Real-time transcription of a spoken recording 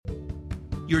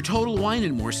Your Total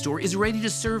Wine & More store is ready to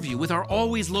serve you with our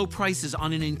always low prices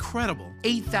on an incredible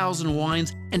 8,000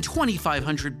 wines and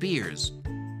 2,500 beers.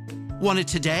 Want it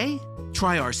today?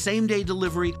 Try our same-day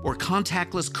delivery or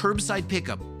contactless curbside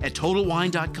pickup at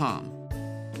TotalWine.com.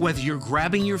 Whether you're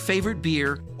grabbing your favorite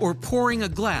beer or pouring a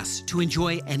glass to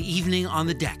enjoy an evening on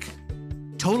the deck,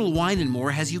 Total Wine &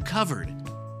 More has you covered.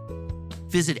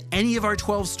 Visit any of our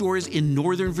 12 stores in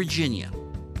Northern Virginia.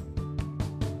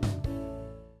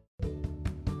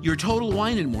 Your Total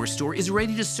Wine & More store is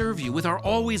ready to serve you with our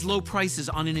always low prices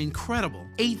on an incredible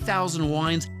 8,000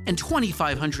 wines and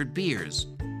 2,500 beers.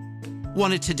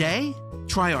 Want it today?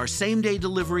 Try our same-day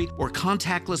delivery or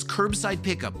contactless curbside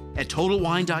pickup at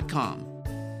TotalWine.com.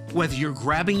 Whether you're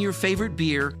grabbing your favorite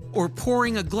beer or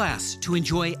pouring a glass to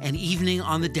enjoy an evening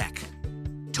on the deck,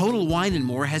 Total Wine &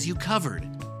 More has you covered.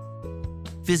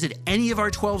 Visit any of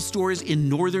our 12 stores in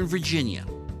Northern Virginia.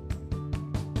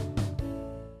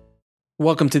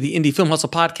 Welcome to the Indie Film Hustle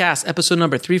Podcast, episode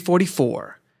number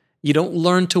 344. You don't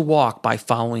learn to walk by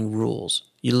following rules.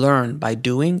 You learn by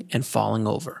doing and falling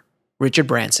over. Richard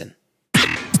Branson.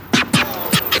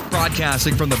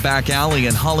 Broadcasting from the back alley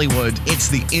in Hollywood, it's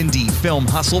the Indie Film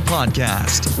Hustle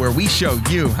Podcast, where we show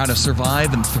you how to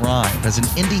survive and thrive as an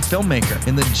indie filmmaker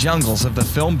in the jungles of the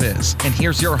film biz. And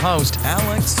here's your host,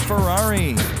 Alex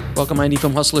Ferrari. Welcome, my Indie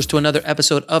Film Hustlers, to another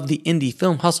episode of the Indie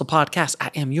Film Hustle Podcast. I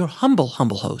am your humble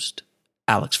host,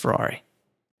 Alex Ferrari.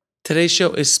 Today's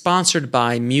show is sponsored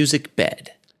by Music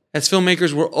Bed. As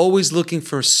filmmakers, we're always looking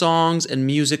for songs and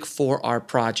music for our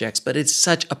projects, but it's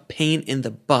such a pain in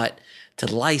the butt to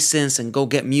license and go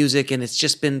get music, and it's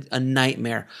just been a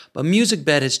nightmare. But Music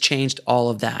Bed has changed all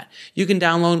of that. You can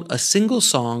download a single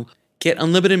song, get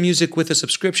unlimited music with a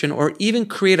subscription, or even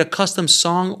create a custom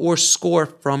song or score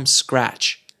from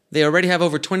scratch. They already have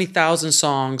over 20,000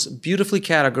 songs, beautifully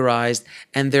categorized,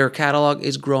 and their catalog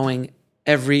is growing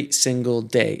every single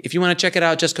day. If you want to check it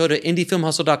out, just go to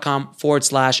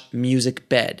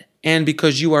indiefilmhustle.com/musicbed. And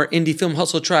because you are Indie Film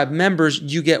Hustle Tribe members,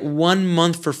 you get 1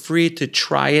 month for free to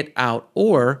try it out,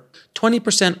 or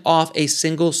 20% off a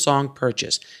single song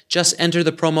purchase. Just enter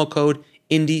the promo code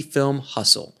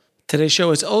IndieFilmHustle. Today's show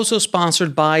is also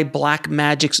sponsored by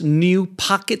Blackmagic's new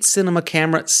Pocket Cinema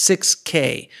Camera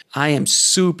 6K. I am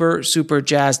super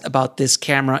jazzed about this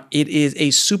camera. It is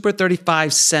a Super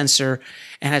 35 sensor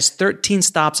and has 13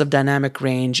 stops of dynamic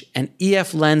range, an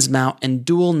EF lens mount, and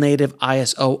dual native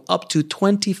ISO up to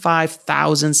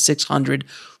 25,600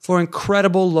 for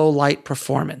incredible low light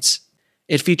performance.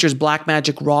 It features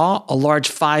Blackmagic RAW, a large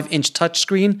 5-inch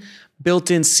touchscreen,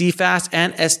 built-in CFast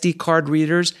and SD card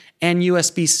readers, and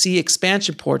USB-C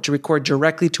expansion port to record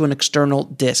directly to an external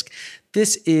disc.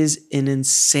 This is an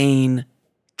insane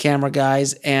camera,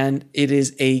 guys, and it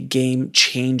is a game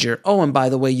changer. Oh, and by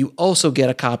the way, you also get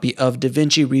a copy of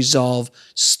DaVinci Resolve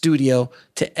Studio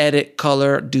to edit,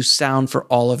 color, do sound for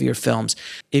all of your films.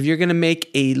 If you're going to make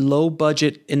a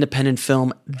low-budget independent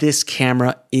film, this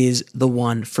camera is the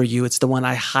one for you. It's the one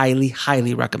I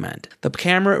highly recommend. The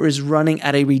camera is running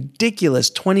at a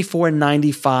ridiculous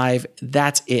 $24.95.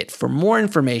 That's it. For more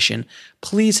information,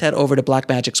 please head over to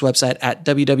Blackmagic's website at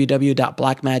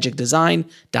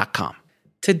www.blackmagicdesign.com.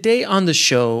 Today on the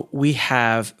show, we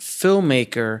have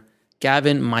filmmaker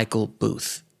Gavin Michael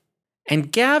Booth.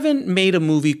 And Gavin made a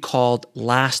movie called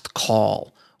Last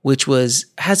Call, which has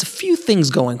a few things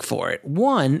going for it.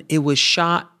 One, it was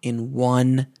shot in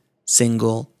one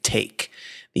single take.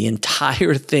 The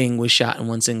entire thing was shot in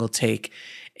one single take.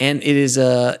 And it is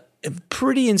a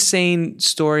pretty insane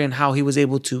story on how he was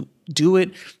able to do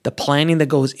it, the planning that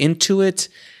goes into it,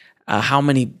 how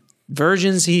many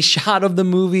versions he shot of the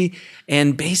movie,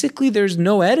 and basically there's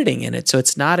no editing in it. So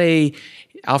it's not a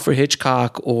Alfred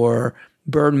Hitchcock or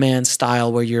Birdman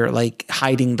style where you're like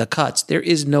hiding the cuts. There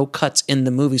is no cuts in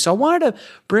the movie. So I wanted to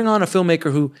bring on a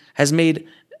filmmaker who has made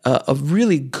a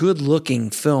really good looking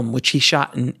film, which he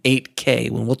shot in 8K,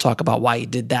 when we'll talk about why he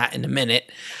did that in a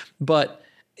minute. But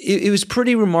it was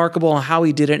pretty remarkable how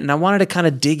he did it. And I wanted to kind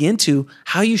of dig into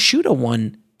how you shoot a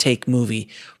one take movie.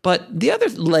 But the other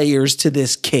layers to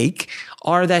this cake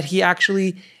are that he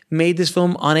actually made this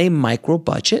film on a micro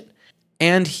budget,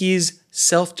 and he's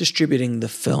self-distributing the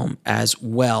film as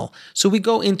well. So we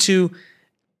go into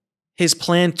his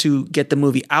plan to get the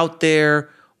movie out there,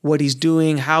 what he's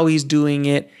doing, how he's doing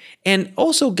it. And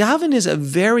also, Gavin is a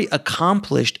very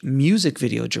accomplished music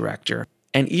video director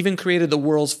and even created the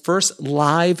world's first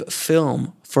live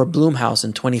film for Blumhouse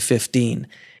in 2015.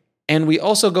 And we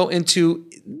also go into,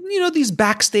 these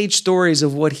backstage stories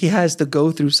of what he has to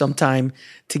go through sometime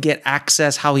to get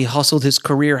access, how he hustled his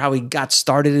career, how he got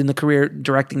started in the career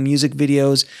directing music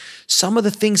videos, some of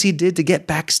the things he did to get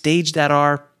backstage that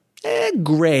are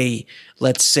gray,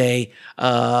 let's say,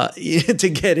 to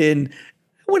get in.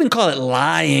 I wouldn't call it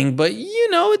lying, but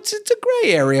it's a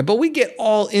gray area. But we get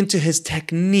all into his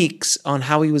techniques on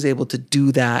how he was able to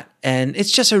do that, and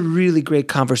it's just a really great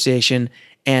conversation.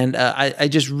 And I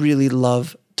just really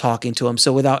love talking to him.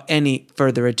 So without any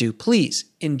further ado, please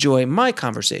enjoy my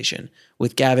conversation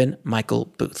with Gavin Michael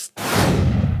Booth.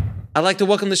 I'd like to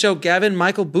welcome to the show Gavin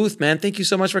Michael Booth. Man, thank you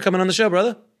so much for coming on the show,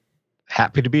 brother.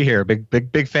 Happy to be here.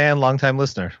 Big fan, longtime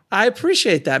listener. I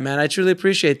appreciate that, man. I truly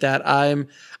appreciate that. I'm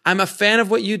a fan of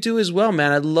what you do as well,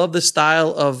 man. I love the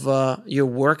style of your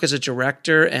work as a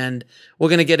director, and we're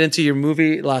going to get into your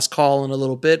movie Last Call in a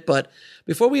little bit. But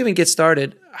before we even get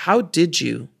started, how did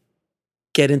you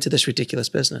get into this ridiculous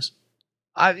business?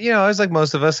 I was like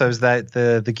most of us. I was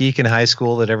the geek in high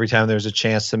school that every time there was a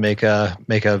chance to make a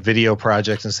video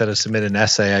project instead of submit an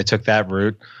essay, I took that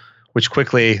route, which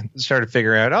quickly started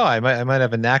figuring out, I might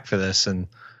have a knack for this. And,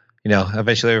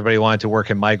 eventually everybody wanted to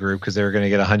work in my group because they were going to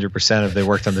get 100% if they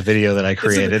worked on the video that I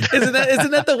created. Isn't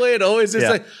that the way it always is? Yeah.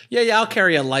 Like, yeah, I'll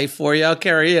carry a light for you. I'll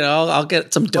carry, I'll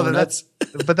get some donuts.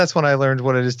 But that's when I learned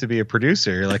what it is to be a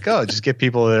producer. You're like, just get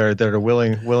people that are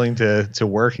willing to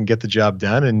work and get the job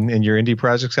done, and your indie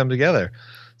projects come together.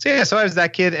 So I was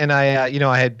that kid, and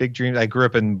I had big dreams. I grew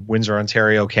up in Windsor,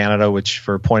 Ontario, Canada, which,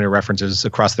 for a point of reference, is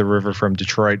across the river from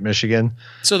Detroit, Michigan.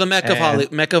 So the Mecca of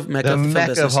Hollywood, Mecca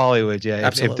of Hollywood. Yeah.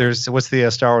 Absolutely. If there's what's the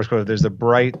Star Wars quote? If there's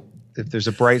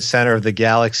a bright center of the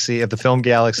galaxy, of the film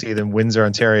galaxy, then Windsor,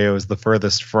 Ontario is the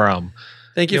furthest from.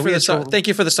 Thank you for the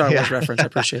Star Wars reference. I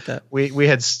appreciate that. We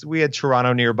had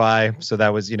Toronto nearby, so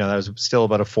that was still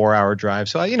about a 4-hour drive.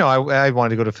 So I wanted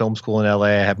to go to film school in LA.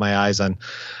 I had my eyes on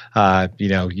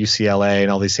UCLA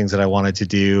and all these things that I wanted to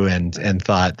do, and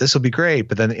thought this will be great.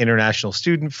 But then the international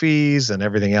student fees and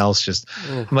everything else,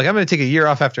 I'm like, I'm going to take a year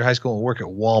off after high school and work at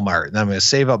Walmart, and I'm going to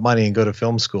save up money and go to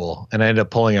film school. And I ended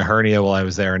up pulling a hernia while I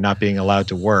was there and not being allowed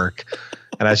to work.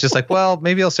 And I was just like, well,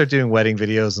 maybe I'll start doing wedding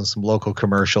videos and some local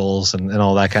commercials and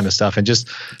all that kind of stuff, and just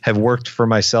have worked for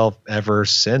myself ever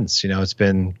since.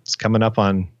 It's coming up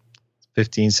on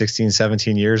 15, 16,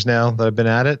 17 years now that I've been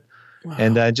at it. Wow.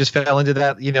 And I just fell into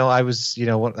that. I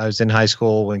was in high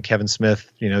school when Kevin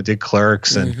Smith, did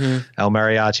Clerks and El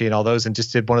Mariachi and all those, and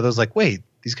just did one of those, like, wait,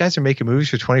 these guys are making movies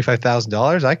for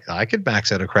 $25,000. I could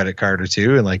max out a credit card or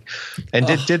two, and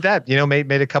did that.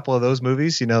 Made a couple of those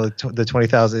movies. The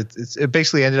 20,000. It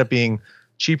basically ended up being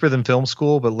cheaper than film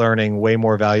school, but learning way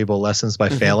more valuable lessons by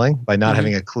failing, by not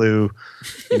having a clue.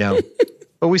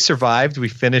 But we survived. We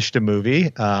finished a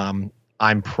movie.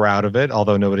 I'm proud of it,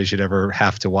 although nobody should ever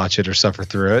have to watch it or suffer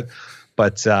through it.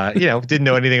 But, didn't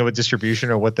know anything about distribution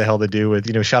or what the hell to do with,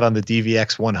 shot on the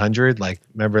DVX 100. Like,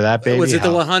 remember that, baby? Was it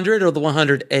the 100 or the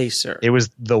 100A, sir? It was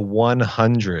the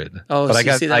 100. Oh, but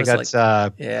so I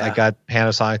got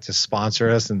Panasonic to sponsor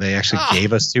us, and they actually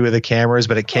gave us 2 of the cameras,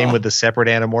 but it came with the separate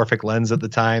anamorphic lens at the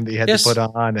time that you had to put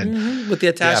on. And with the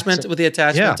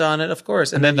attachment, on it, of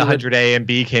course. And then the 100A and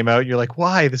B came out, and you're like,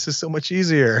 why? This is so much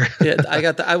easier. Yeah,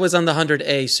 I was on the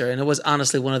 100A, sir, and it was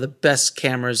honestly one of the best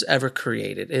cameras ever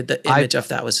created. The image of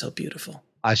that was so beautiful.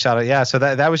 I shot it. Yeah. So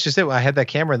that was just it. I had that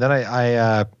camera, and then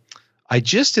I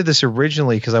just did this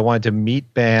originally because I wanted to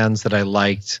meet bands that I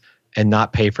liked and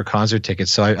not pay for concert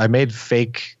tickets. So I made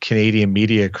fake Canadian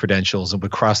media credentials and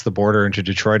would cross the border into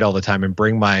Detroit all the time and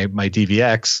bring my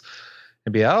DVX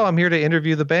and be, I'm here to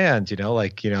interview the band,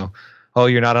 oh,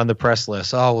 you're not on the press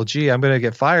list. Oh, well, gee, I'm going to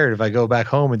get fired if I go back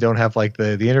home and don't have like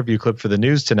the interview clip for the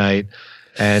news tonight.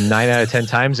 And 9 out of 10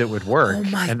 times it would work. Oh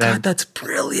my God, that's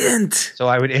brilliant. So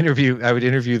I would interview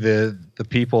the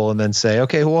people and then say,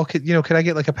 okay, well, could I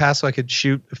get like a pass so I could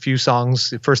shoot a few songs,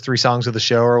 the first 3 songs of the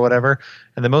show or whatever.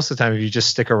 And then most of the time, if you just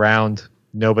stick around,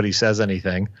 nobody says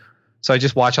anything. So I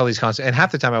just watch all these concerts, and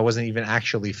half the time I wasn't even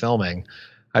actually filming.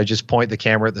 I just point the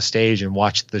camera at the stage and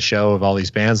watch the show of all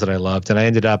these bands that I loved. And I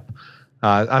ended up,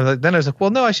 then I was like, well,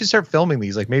 no, I should start filming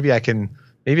these. Like maybe I can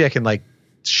like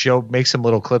make some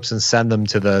little clips and send them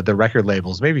to the record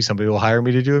labels. Maybe somebody will hire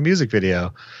me to do a music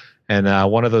video. And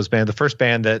one of those bands, the first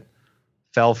band that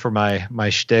fell for my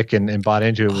shtick and bought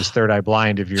into it was Third Eye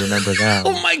Blind, if you remember that.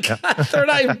 Oh my God, Third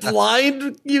Eye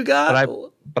Blind, you got.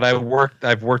 But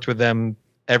I've worked with them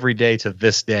every day to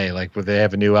this day. Like they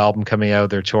have a new album coming out,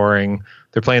 they're touring,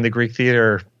 they're playing the Greek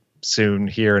Theater soon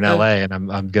here in LA, and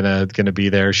I'm gonna be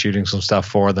there shooting some stuff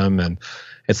for them. And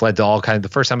it's led to all kinds. The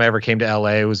first time I ever came to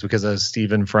LA was because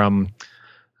Steven from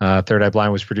Third Eye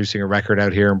Blind was producing a record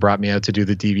out here and brought me out to do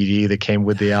the DVD that came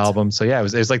with the album. So yeah, it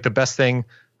was like the best thing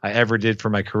I ever did for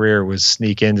my career was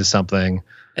sneak into something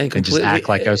and just act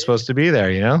like I was supposed to be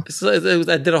there, So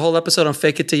I did a whole episode on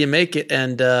Fake It Till You Make It,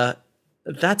 and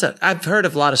I've heard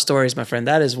of a lot of stories, my friend.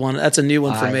 That's a new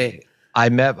one for me. I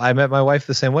met my wife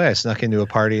the same way. I snuck into a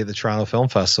party at the Toronto Film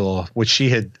Festival, which she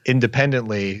had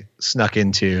independently snuck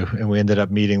into, and we ended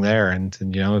up meeting there. And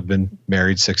have been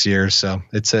married 6 years, so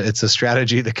it's a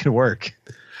strategy that can work.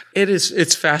 It is.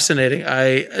 It's fascinating.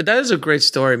 That is a great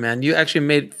story, man. You actually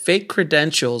made fake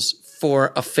credentials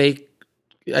for a fake,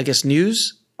 I guess,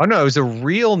 news. Oh no, it was a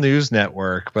real news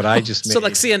network, but I just made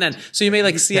like CNN. So you made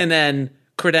like CNN.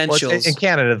 Credentials. Well, in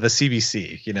Canada, the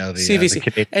CBC, the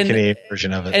CBC. The Canadian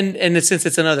version of it. And since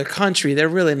it's another country, they're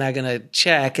really not going to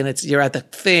check. And you're at the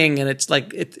thing, and it's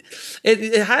like it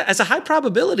has a high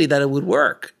probability that it would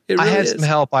work. I had some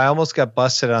help. I almost got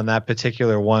busted on that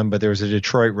particular one, but there was a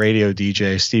Detroit radio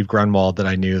DJ, Steve Grunwald, that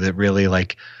I knew that really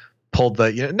pulled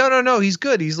the no, he's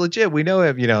good, he's legit, we know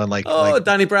him, and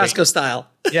Donnie Brasco style.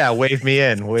 Yeah, wave me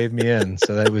in.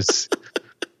 So that was.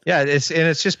 Yeah,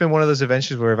 it's just been one of those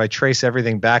adventures where if I trace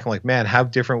everything back, I'm like, man, how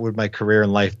different would my career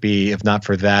and life be if not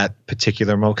for that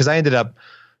particular moment? Because I ended up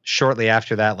shortly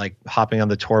after that, hopping on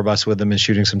the tour bus with them and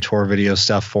shooting some tour video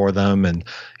stuff for them, and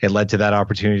it led to that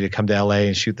opportunity to come to LA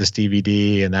and shoot this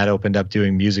DVD, and that opened up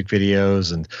doing music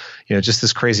videos, and just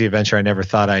this crazy adventure I never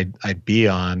thought I'd be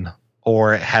on,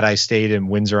 or had I stayed in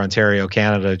Windsor, Ontario,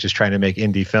 Canada, just trying to make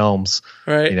indie films,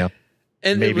 right?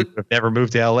 And maybe would have never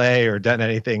moved to LA or done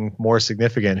anything more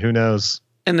significant. Who knows?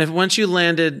 And if once you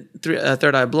landed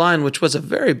Third Eye Blind, which was a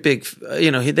very big,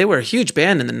 they were a huge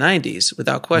band in the 90s,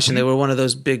 without question. Mm-hmm. They were one of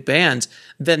those big bands.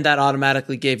 Then that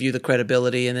automatically gave you the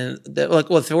credibility. And then,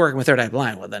 if they're working with Third Eye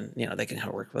Blind, well, then, they can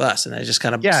work with us. And it just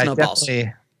kind of snowballs.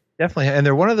 Definitely. And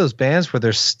they're one of those bands where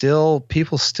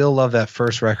people still love that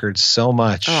first record so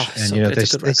much. Oh, and they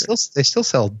still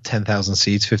sell 10,000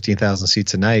 seats, 15,000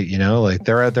 seats a night,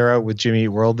 they're out with Jimmy Eat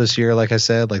World this year, like I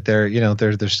said,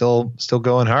 they're still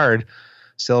going hard,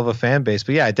 still have a fan base.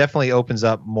 But yeah, it definitely opens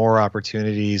up more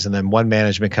opportunities, and then one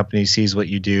management company sees what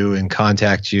you do and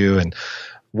contacts you, and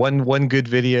one good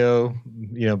video,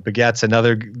 begets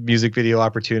another music video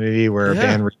opportunity where a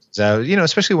band reaches out,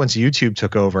 especially once YouTube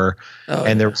took over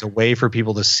there was a way for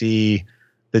people to see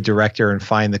the director and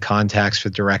find the contacts for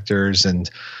directors.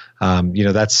 And,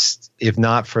 that's, if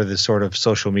not for the sort of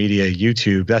social media,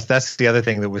 YouTube, that's the other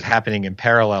thing that was happening in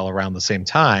parallel around the same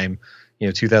time.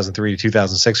 2003 to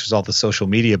 2006 was all the social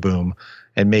media boom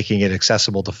and making it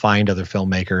accessible to find other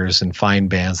filmmakers and find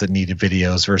bands that needed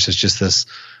videos versus just this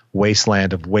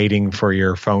wasteland of waiting for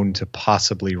your phone to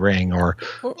possibly ring, or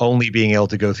only being able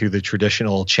to go through the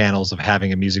traditional channels of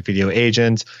having a music video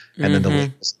agent and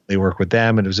then they work with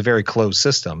them. And it was a very closed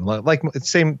system,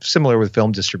 similar with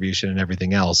film distribution and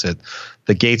everything else.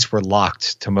 The gates were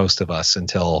locked to most of us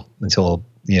until the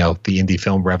indie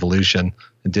film revolution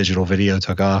and digital video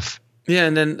took off. Yeah.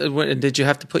 And then did you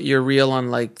have to put your reel on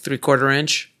 3/4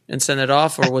 inch and send it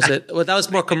off, or was it, that was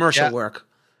more commercial work?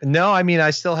 No, I mean,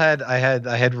 I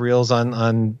had reels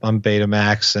on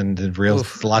Betamax and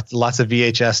reels, lots of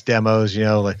VHS demos.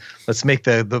 Let's make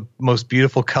the most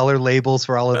beautiful color labels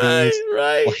for all of these.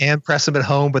 Right. We'll hand press them at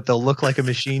home, but they'll look like a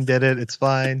machine did it. It's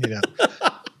fine.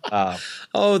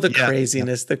 The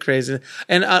craziness.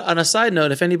 And on a side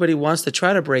note, if anybody wants to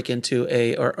try to break into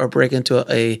a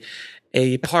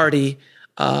party,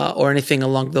 or anything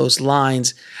along those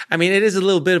lines. I mean, it is a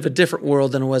little bit of a different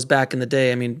world than it was back in the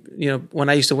day. I mean, when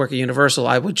I used to work at Universal,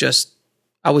 I would just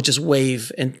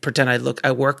wave and pretend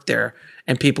I worked there,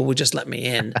 and people would just let me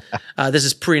in. This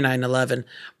is pre 9/11,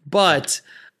 but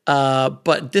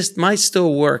this might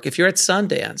still work if you're at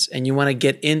Sundance and you want to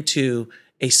get into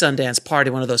a Sundance party,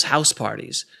 one of those house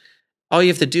parties. All you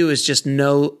have to do is just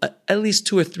know at least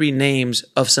 2 or 3 names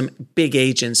of some big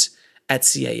agents at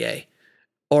CAA.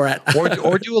 Or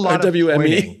do a lot of WME.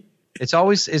 Pointing. It's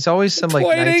always some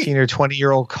 19 or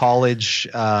 20-year-old college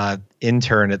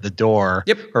intern at the door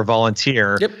or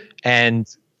volunteer. Yep. And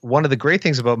one of the great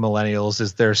things about millennials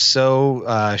is they're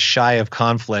so shy of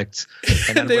conflict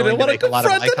and unwilling to make a lot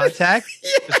of eye contact.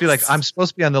 Yes. Just be like, I'm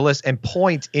supposed to be on the list, and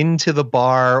point into the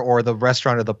bar or the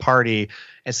restaurant or the party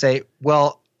and say,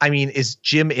 well, I mean, is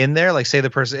Jim in there? Say the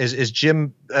person is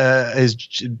Jim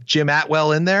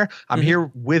Atwell in there? I'm here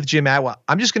with Jim Atwell.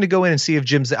 I'm just going to go in and see if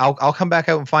Jim's. I'll come back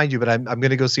out and find you, but I'm going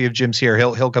to go see if Jim's here.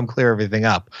 He'll come clear everything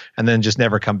up, and then just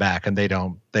never come back, and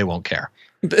they won't care.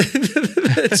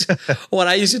 What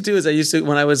I used to do is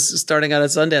when I was starting out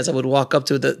at Sundance, I would walk up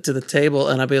to the table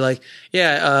and I'd be like,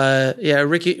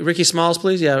 Ricky Smalls,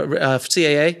 please,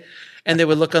 CAA, and they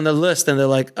would look on the list and they're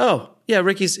like, oh. Yeah,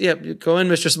 Ricky's. Yeah, go in,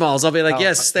 Mr. Smalls. I'll be like,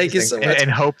 yes, thank you so much.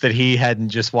 And hope that he hadn't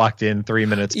just walked in 3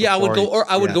 minutes. Yeah, I would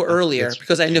go earlier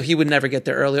because I knew he would never get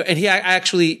there earlier. And I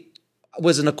actually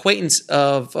was an acquaintance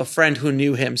of a friend who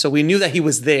knew him. So we knew that he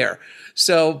was there.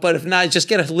 So, but if not, just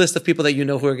get a list of people that you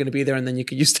know who are going to be there, and then you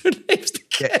can use their names to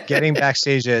Getting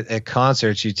backstage at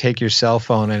concerts, you take your cell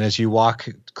phone, and as you walk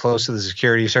close to the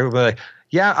security, you start to be like,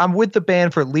 yeah, I'm with the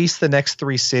band for at least the next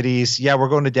 3 cities. Yeah, we're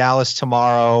going to Dallas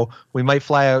tomorrow. We might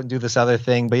fly out and do this other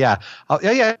thing. But yeah, I'll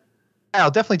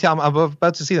definitely tell them I'm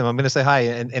about to see them. I'm going to say hi.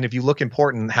 And if you look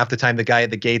important, half the time the guy at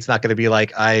the gate's not going to be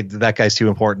like, that guy's too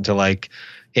important to like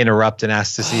interrupt and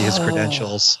ask to see his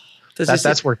credentials.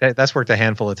 That's worked a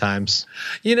handful of times.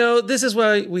 This is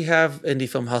why we have Indie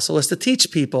Film Hustle, is to teach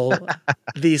people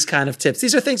these kind of tips.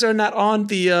 These are things that are not on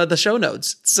the show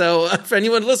notes. So for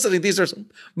anyone listening, these are some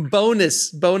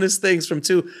bonus things from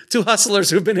two hustlers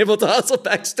who've been able to hustle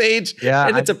backstage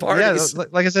and into parties. Yeah,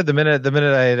 like I said, the minute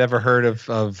I had ever heard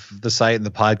of the site and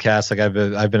the podcast, like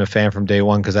I've been a fan from day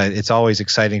one, because it's always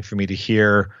exciting for me to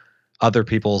hear other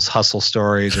people's hustle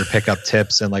stories or pick up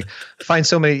tips, and like find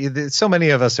so many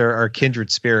of us are kindred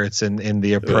spirits in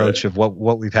the approach of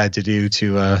what we've had to do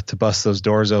to bust those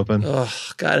doors open. Oh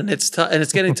God. And it's tough, and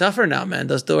it's getting tougher now, man.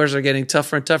 Those doors are getting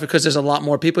tougher and tougher because there's a lot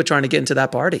more people trying to get into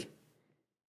that party.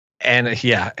 And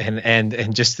yeah,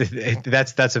 and just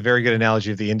that's a very good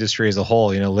analogy of the industry as a whole.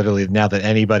 Literally now that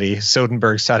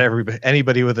Soderbergh's taught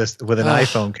anybody with an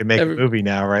iPhone can make a movie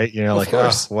now, right?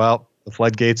 Well, the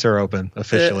floodgates are open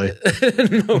officially.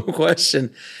 No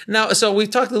question. Now, so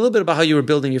we've talked a little bit about how you were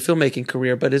building your filmmaking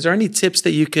career, but is there any tips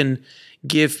that you can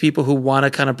give people who want to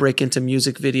kind of break into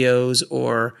music videos,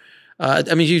 or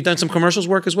you've done some commercials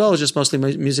work as well, or just mostly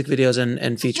music videos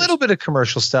and features? A little bit of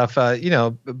commercial stuff,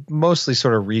 mostly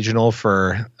sort of regional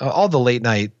for all the late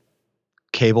night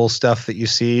cable stuff that you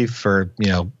see for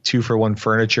 2-for-1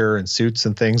 furniture and suits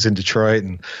and things in Detroit.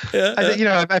 And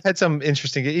I've had some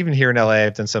interesting, even here in LA,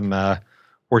 I've done some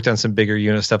worked on some bigger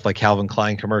unit stuff like Calvin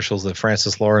Klein commercials that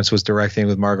Francis Lawrence was directing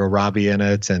with Margot Robbie in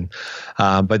it. And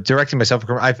but directing myself,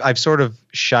 I've sort of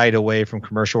shied away from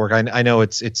commercial work. I know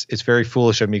it's very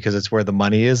foolish of me because it's where the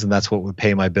money is, and that's what would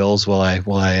pay my bills while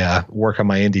I work on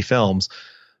my indie films.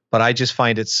 But I just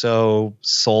find it so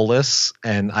soulless,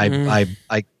 and I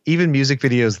even music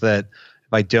videos that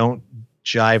if I don't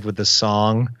jive with the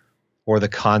song or the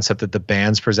concept that the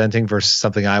band's presenting versus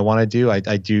something I want to do,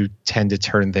 I do tend to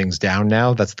turn things down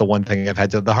now. That's the one thing I've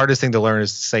had to. The hardest thing to learn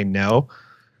is to say no,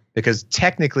 because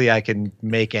technically I can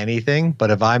make anything, but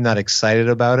if I'm not excited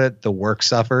about it, the work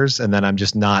suffers, and then I'm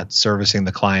just not servicing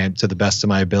the client to the best of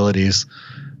my abilities.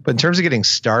 But in terms of getting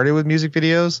started with music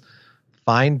videos,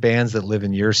 find bands that live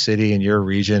in your city and your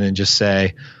region and just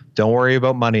say, don't worry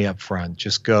about money up front.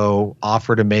 Just go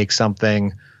offer to make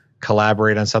something,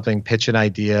 collaborate on something, pitch an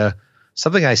idea.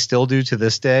 Something I still do to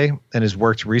this day and has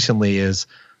worked recently is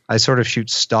I sort of shoot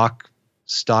stock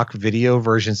video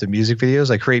versions of music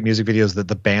videos. I create music videos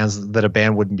that a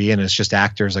band wouldn't be in. It's just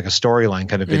actors, like a storyline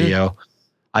kind of video.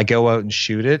 I go out and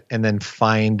shoot it and then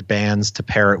find bands to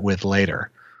pair it with later.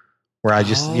 Where I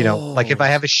just, like if I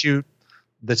have a shoot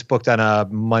that's booked on a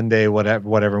Monday,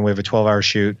 whatever, and we have a 12-hour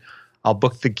shoot, I'll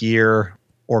book the gear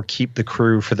or keep the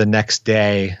crew for the next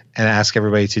day and ask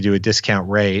everybody to do a discount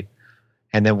rate.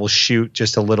 And then we'll shoot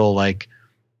just a little like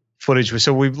footage.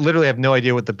 So we literally have no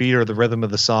idea what the beat or the rhythm of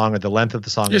the song or the length of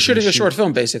the song is. You're shooting a short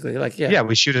film, basically. Yeah,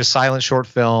 we shoot a silent short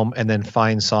film and then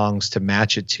find songs to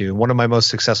match it to. One of my most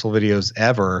successful videos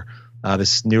ever,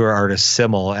 this newer artist,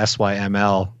 Simmel,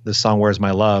 SYML, the song Where's My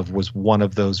Love, was one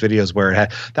of those videos where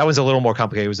that was a little more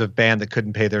complicated. It was a band that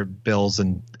couldn't pay their bills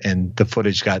and the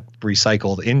footage got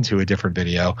recycled into a different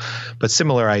video. But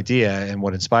similar idea, and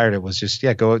what inspired it was just,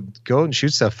 go out and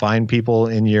shoot stuff. Find people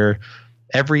in your –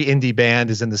 every indie band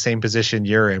is in the same position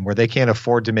you're in, where they can't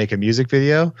afford to make a music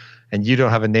video and you don't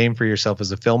have a name for yourself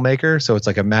as a filmmaker. So it's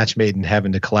like a match made in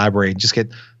heaven to collaborate and just get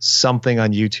something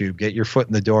on YouTube, get your foot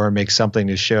in the door and make something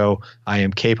to show I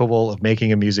am capable of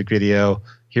making a music video.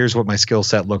 Here's what my skill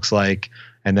set looks like,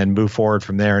 and then move forward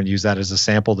from there and use that as a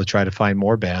sample to try to find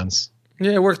more bands.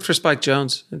 Yeah, it worked for Spike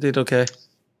Jonze. It did okay.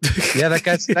 Yeah,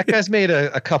 that guy's made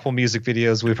a couple music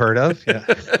videos we've heard of. Yeah.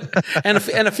 and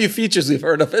a few features we've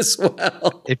heard of as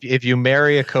well. If you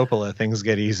marry a Coppola, things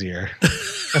get easier.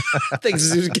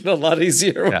 Things get a lot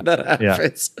easier when that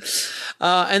happens.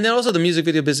 Yeah. And then also the music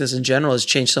video business in general has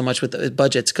changed so much with the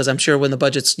budgets, because I'm sure when the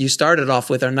budgets you started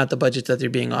off with are not the budgets that they're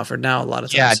being offered now a lot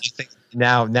of times. Yeah, I just think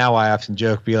now I often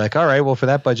joke, be like, all right, well, for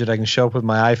that budget, I can show up with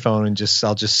my iPhone and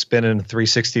I'll just spin in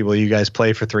 360 while you guys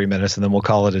play for 3 minutes, and then we'll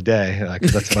call it a day. Like,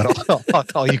 that's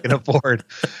about all you can afford.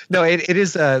 No, it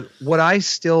is what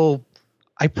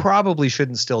I probably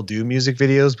shouldn't still do music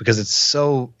videos, because it's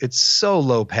so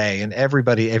low pay, and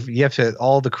you have to,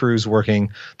 all the crews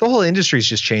working, the whole industry is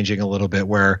just changing a little bit,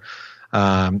 where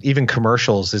even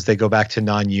commercials as they go back to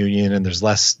non-union and there's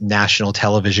less national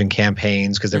television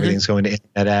campaigns because everything's going to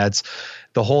internet ads.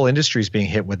 The whole industry is being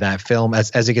hit with that. Film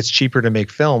as it gets cheaper to make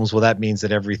films, well, that means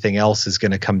that everything else is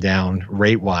going to come down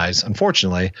rate-wise,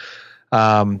 unfortunately.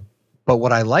 But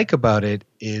what I like about it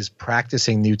is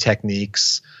practicing new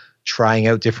techniques, trying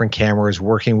out different cameras,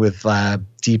 working with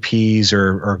DPs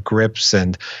or grips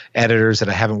and editors that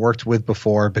I haven't worked with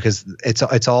before, because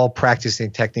it's all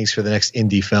practicing techniques for the next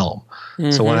indie film.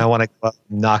 So when I want to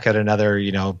knock out another,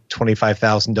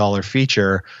 $25,000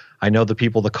 feature, I know the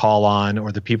people to call on,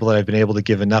 or the people that I've been able to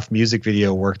give enough music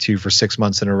video work to for 6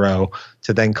 months in a row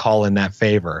to then call in that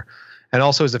favor. And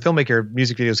also as a filmmaker,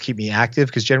 music videos keep me active,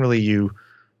 because generally you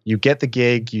get the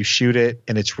gig, you shoot it,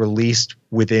 and it's released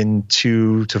within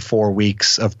 2 to 4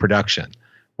 weeks of production.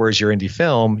 Whereas your indie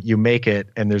film, you make it,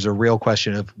 and there's a real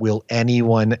question of, will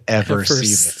anyone ever see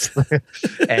this?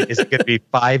 And is it going to be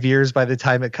 5 years by the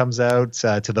time it comes out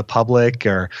to the public?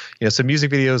 Or, so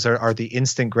music videos are the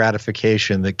instant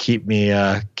gratification that keep me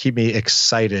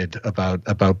excited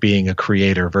about being a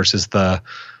creator versus the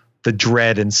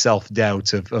dread and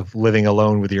self-doubt of living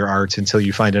alone with your art until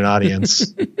you find an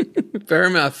audience. Fair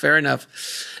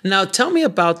enough. Now, tell me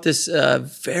about this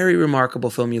very remarkable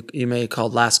film you made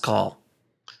called Last Call.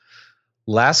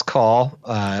 Last Call,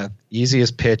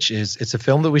 easiest pitch is it's a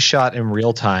film that we shot in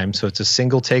real time. So it's a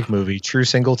single take movie, true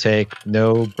single take,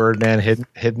 no Birdman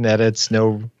hidden edits,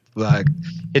 no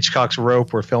Hitchcock's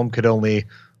rope where film could only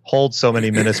hold so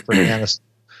many minutes per camera.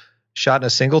 Shot in a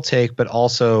single take, but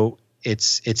also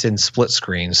it's in split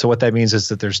screen. So what that means is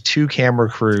that there's 2 camera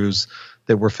crews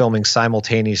that were filming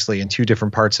simultaneously in 2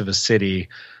 different parts of a city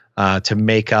to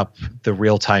make up the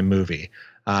real-time movie.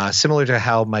 Similar to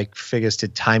how Mike Figgis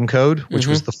did Time Code, which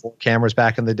was the 4 cameras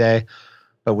back in the day,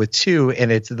 but with 2.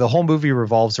 And the whole movie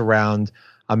revolves around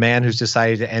a man who's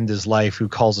decided to end his life, who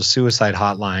calls a suicide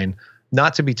hotline,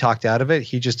 not to be talked out of it.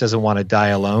 He just doesn't want to die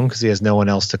alone because he has no one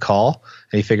else to call.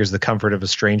 And he figures the comfort of a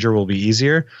stranger will be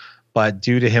easier. But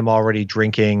due to him already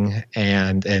drinking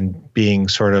and being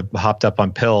sort of hopped up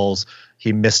on pills,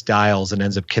 he misdials and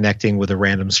ends up connecting with a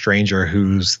random stranger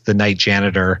who's the night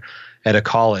janitor at a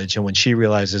college. And when she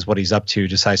realizes what he's up to,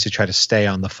 decides to try to stay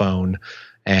on the phone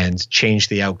and change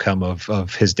the outcome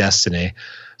of his destiny.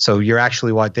 So you're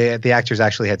actually the actors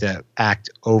actually had to act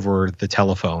over the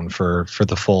telephone for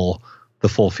the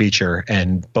full feature,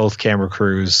 and both camera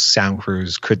crews, sound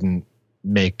crews couldn't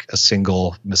make a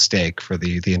single mistake for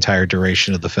the entire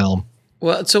duration of the film.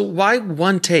 Well, so why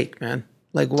one take, man?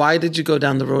 Like, why did you go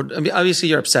down the road? I mean, obviously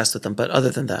you're obsessed with them, but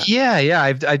other than that. Yeah.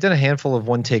 I've done a handful of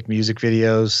one-take music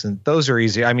videos, and those are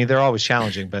easy. I mean, they're always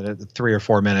challenging, but at 3 or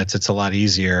 4 minutes, it's a lot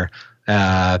easier.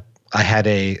 I had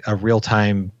a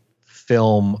real-time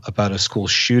film about a school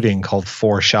shooting called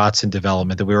 4 Shots in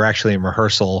Development that we were actually in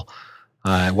rehearsal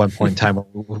at one point in time.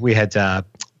 We had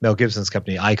Mel Gibson's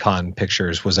company, Icon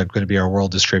Pictures, was going to be our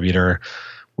world distributor.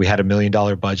 We had $1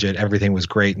 million budget. Everything was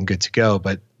great and good to go.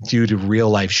 But due to real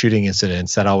life shooting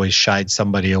incidents, that always shied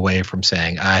somebody away from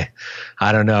saying, I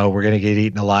don't know, we're going to get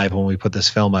eaten alive when we put this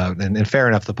film out. And fair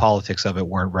enough, the politics of it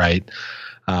weren't right.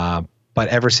 But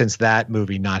ever since that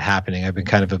movie not happening, I've been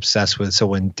kind of obsessed with. So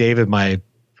when David, my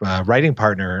writing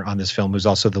partner on this film, who's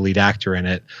also the lead actor in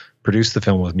it, produced the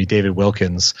film with me, David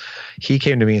Wilkins, he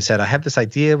came to me and said, I have this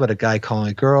idea about a guy calling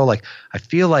a girl. Like, I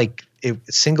feel like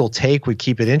single take would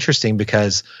keep it interesting,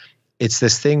 because it's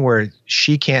this thing where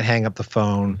she can't hang up the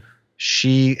phone.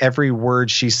 Every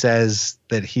word she says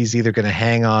that he's either going to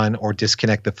hang on or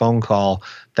disconnect the phone call,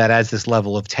 that adds this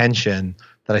level of tension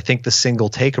that I think the single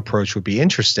take approach would be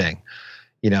interesting.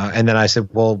 And then I said,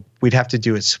 well, we'd have to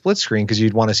do it split screen, because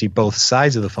you'd want to see both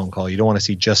sides of the phone call. You don't want to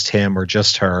see just him or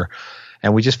just her.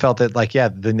 And we just felt that,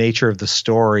 the nature of the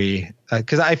story,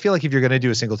 because I feel like if you're going to do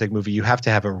a single take movie, you have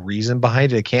to have a reason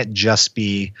behind it. It can't just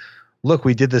be, look,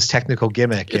 we did this technical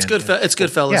gimmick. It's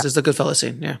Goodfellas. Yeah. It's the Goodfellas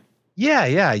scene. Yeah.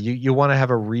 Yeah. You want to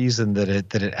have a reason that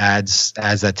it adds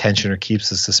that tension or keeps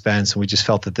the suspense. And we just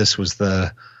felt that this was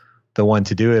the one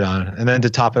to do it on. And then to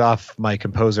top it off, my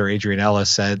composer, Adrian Ellis,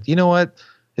 said, you know what?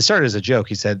 It started as a joke.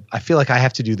 He said, I feel like I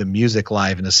have to do the music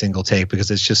live in a single take, because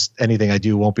it's just anything I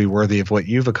do won't be worthy of what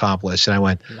you've accomplished. And I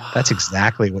went, wow, that's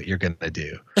exactly what you're going to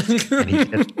do. And he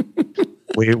did.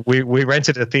 We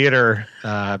rented a theater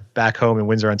back home in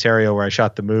Windsor, Ontario, where I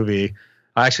shot the movie.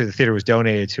 Actually, the theater was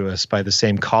donated to us by the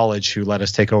same college who let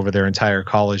us take over their entire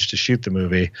college to shoot the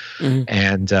movie.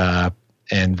 Mm-hmm.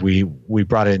 And we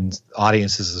brought in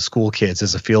audiences of school kids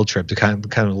as a field trip to kind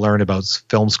of learn about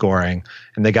film scoring,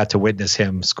 and they got to witness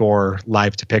him score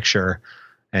live to picture.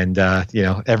 and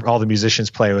all the musicians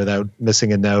play without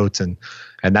missing a note, and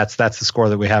that's the score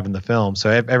that we have in the film. So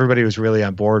everybody was really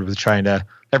on board with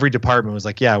every department was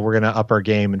like, yeah, we're going to up our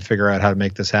game and figure out how to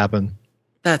make this happen.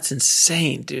 That's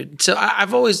insane, dude. So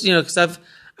I've always, because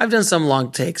I've done some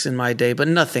long takes in my day, but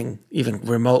nothing even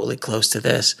remotely close to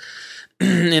this.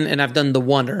 and I've done the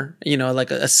oneer,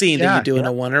 like a scene that you do in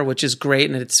a oneer, which is great,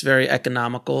 and it's very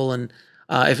economical. And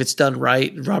if it's done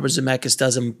right, Robert Zemeckis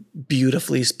does them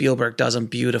beautifully. Spielberg does them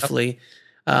beautifully.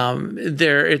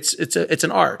 It's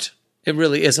an art. It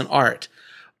really is an art.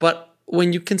 But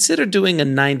when you consider doing a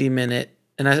 90-minute,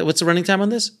 and what's the running time on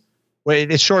this?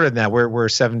 Wait, it's shorter than that. We're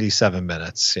 77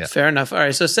 minutes. Yeah, fair enough. All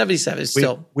right, so 77 is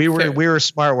still. We were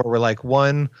smart where we're like,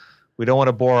 one, we don't want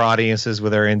to bore audiences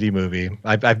with our indie movie.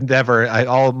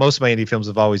 Most of my indie films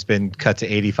have always been cut to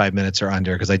 85 minutes or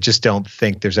under because I just don't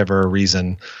think there's ever a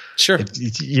reason. Sure.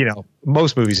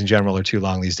 Most movies in general are too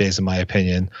long these days, in my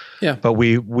opinion. Yeah. But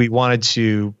we wanted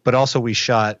to, but also we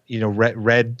shot.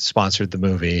 Red sponsored the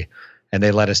movie, and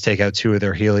they let us take out 2 of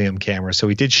their helium cameras. So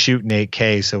we did shoot in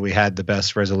 8K, so we had the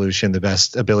best resolution, the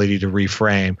best ability to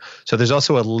reframe. So there's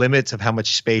also a limit of how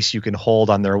much space you can hold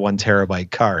on their 1 terabyte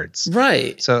cards.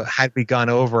 Right. So had we gone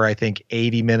over, I think,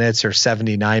 80 minutes or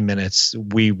 79 minutes,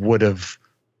 we would have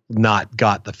not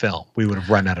got the film. We would have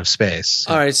run out of space.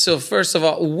 All right. So first of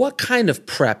all, what kind of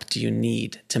prep do you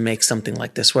need to make something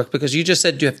like this work? Because you just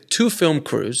said you have 2 film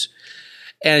crews.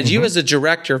 And you as a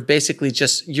director,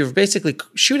 you're basically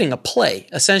shooting a play,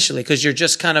 essentially, because you're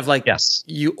just kind of like, yes.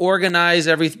 You organize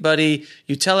everybody,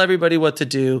 you tell everybody what to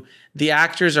do. The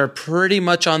actors are pretty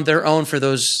much on their own for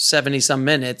those 70-some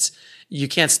minutes. You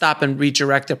can't stop and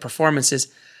redirect their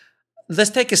performances. Let's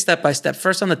take it step by step.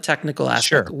 First, on the technical aspect,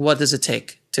 Sure. What does it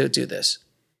take to do this?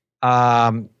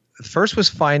 First was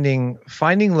finding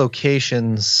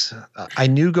locations. I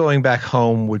knew going back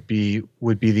home would be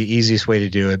the easiest way to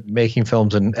do it. Making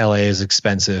films in LA is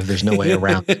expensive. There's no way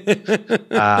around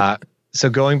it.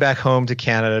 So going back home to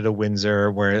Canada, to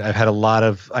Windsor, where I've had a lot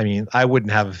of, I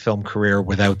wouldn't have a film career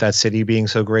without that city being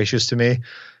so gracious to me.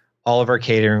 All of our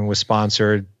catering was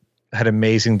sponsored, had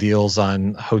amazing deals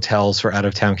on hotels for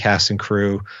out-of-town cast and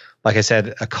crew. Like I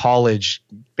said, a college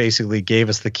basically gave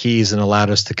us the keys and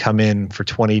allowed us to come in for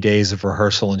 20 days of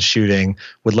rehearsal and shooting,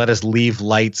 would let us leave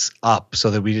lights up so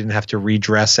that we didn't have to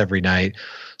redress every night.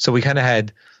 So we kind of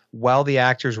had, while the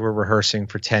actors were rehearsing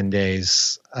for 10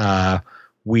 days, our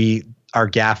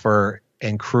gaffer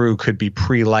and crew could be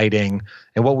pre-lighting.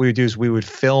 And what we would do is we would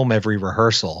film every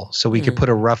rehearsal so we could put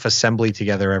a rough assembly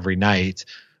together every night.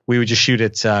 We would just shoot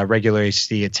at regular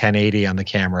HD at 1080 on the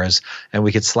cameras, and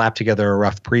we could slap together a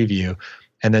rough preview.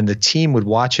 And then the team would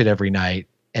watch it every night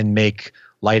and make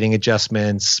lighting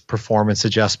adjustments, performance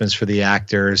adjustments for the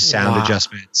actors, sound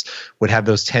adjustments, would have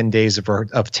those 10 days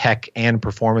of tech and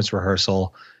performance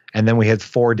rehearsal. And then we had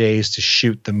 4 days to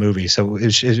shoot the movie. So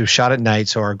it was shot at night.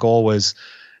 So our goal was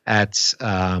at,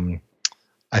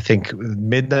 I think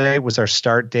midnight was our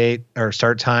start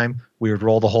time. We would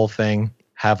roll the whole thing,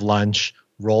 have lunch,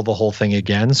 roll the whole thing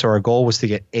again. So our goal was to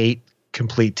get 8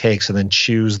 complete takes and then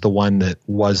choose the one that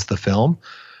was the film.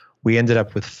 We ended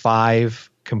up with 5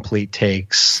 complete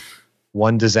takes,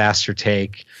 1 disaster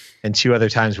take, and 2 other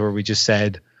times where we just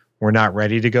said, we're not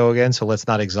ready to go again, so let's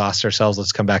not exhaust ourselves.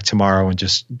 Let's come back tomorrow and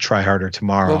just try harder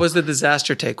tomorrow. What was the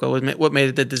disaster take? What made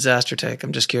it the disaster take?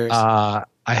 I'm just curious.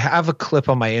 I have a clip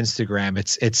on my Instagram.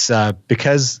 It's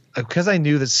because I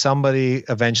knew that somebody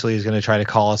eventually is going to try to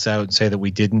call us out and say that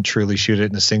we didn't truly shoot it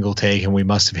in a single take and we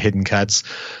must have hidden cuts.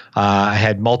 I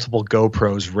had multiple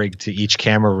GoPros rigged to each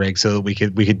camera rig so that we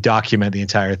could document the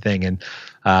entire thing. And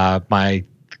my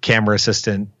camera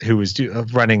assistant, who was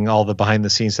running all the behind the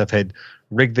scenes stuff, had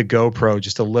rigged the GoPro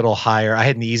just a little higher. I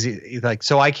had an easy,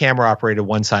 so I camera operated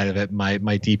one side of it. My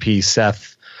DP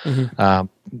Seth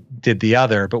did the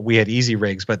other, but we had easy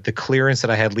rigs. But the clearance that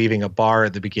I had leaving a bar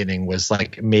at the beginning was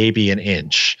like maybe an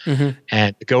inch,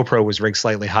 and the GoPro was rigged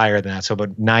slightly higher than that. So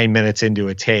about 9 minutes into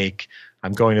a take,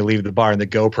 I'm going to leave the bar, and the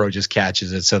GoPro just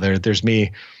catches it. So there's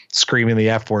me screaming the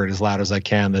F word as loud as I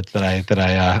can that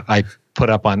I put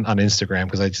up on Instagram,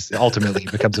 because I just ultimately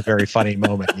it becomes a very funny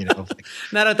moment, like,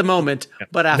 not at the moment,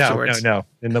 but afterwards. No.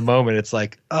 In the moment, it's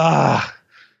like, yeah,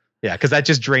 because that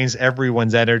just drains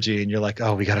everyone's energy, and you're like,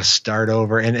 oh, we got to start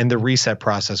over. And the reset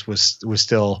process was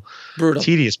still brutal,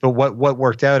 tedious. But what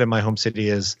worked out in my home city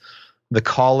is the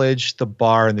college, the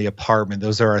bar, and the apartment.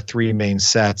 Those are our 3 main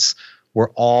sets.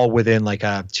 Were all within like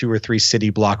a 2 or 3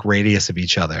 city block radius of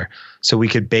each other, so we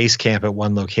could base camp at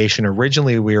one location.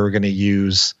 Originally, we were going to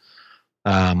use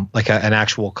like an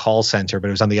actual call center, but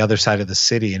it was on the other side of the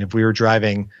city. And if we were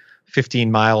driving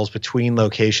 15 miles between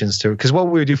locations because what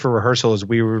we would do for rehearsal is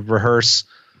we would rehearse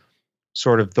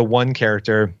sort of the one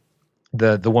character,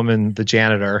 the woman, the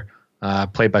janitor,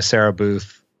 played by Sarah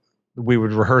Booth, we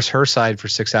would rehearse her side for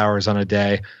 6 hours on a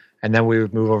day. And then we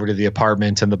would move over to the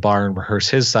apartment and the bar and rehearse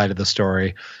his side of the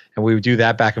story. And we would do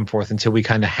that back and forth until we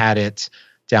kind of had it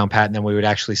down pat. And then we would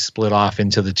actually split off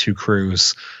into the two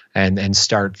crews and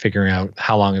start figuring out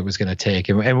how long it was going to take.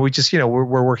 And we just, we're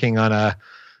working on a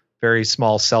very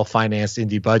small self-financed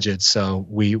indie budget. So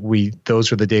we those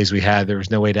were the days we had. There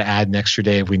was no way to add an extra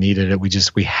day if we needed it.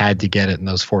 We had to get it in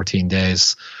those 14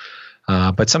 days.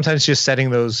 But sometimes just setting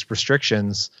those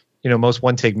restrictions, most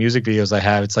one-take music videos I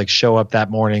have, it's like show up that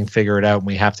morning, figure it out, and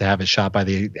we have to have it shot by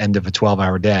the end of a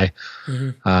 12-hour day.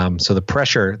 Mm-hmm. So the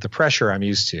pressure I'm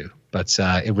used to, but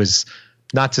it was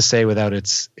not to say without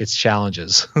its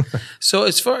challenges. So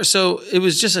it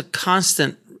was just a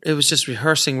constant. It was just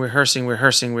rehearsing, which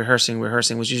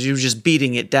is you were just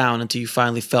beating it down until you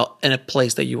finally felt in a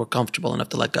place that you were comfortable enough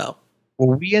to let go.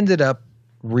 Well, we ended up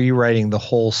rewriting the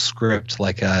whole script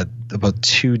about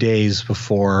 2 days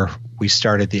before we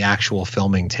started the actual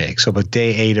filming take. So about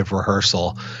day 8 of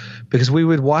rehearsal, because we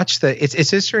would watch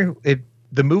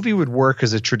the movie would work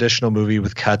as a traditional movie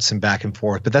with cuts and back and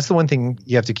forth. But that's the one thing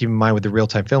you have to keep in mind with the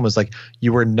real-time film is like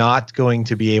you were not going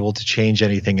to be able to change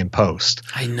anything in post.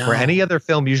 I know. Where any other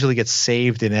film usually gets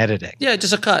saved in editing. Yeah,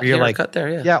 just a cut. You're like, a cut there,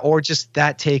 yeah. Yeah, or just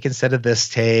that take instead of this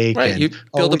take. Right, you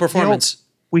build the performance.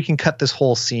 We can cut this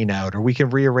whole scene out, or we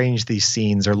can rearrange these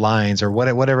scenes or lines or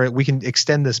whatever. We can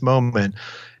extend this moment.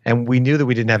 And we knew that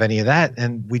we didn't have any of that.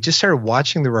 And we just started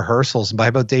watching the rehearsals. And by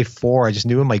about day 4, I just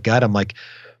knew in my gut, I'm like,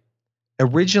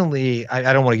 originally,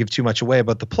 I don't want to give too much away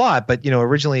about the plot, but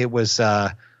originally it was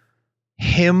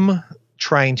him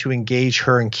trying to engage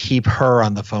her and keep her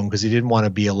on the phone because he didn't want to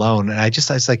be alone. And I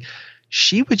was like,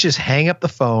 she would just hang up the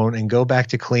phone and go back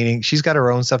to cleaning. She's got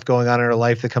her own stuff going on in her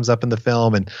life that comes up in the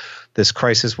film, and this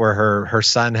crisis where her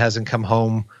son hasn't come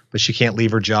home, but she can't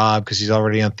leave her job because she's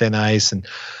already on thin ice, and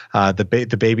the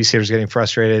babysitter's getting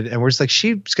frustrated. And we're just like,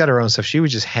 she's got her own stuff. She would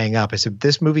just hang up. I said,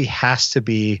 this movie has to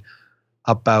be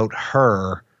about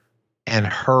her and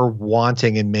her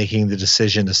wanting and making the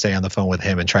decision to stay on the phone with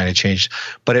him and trying to change.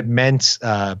 But it meant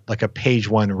like a page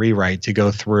 1 rewrite to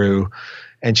go through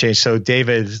and change. So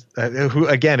David, who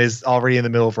again is already in the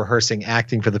middle of rehearsing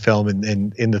acting for the film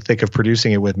and in the thick of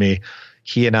producing it with me,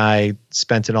 he and I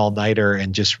spent an all-nighter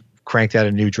and just cranked out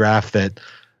a new draft that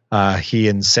he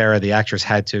and Sarah, the actress,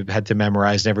 had to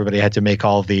memorize, and everybody had to make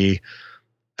all the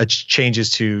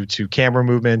changes to camera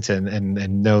movement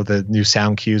and know the new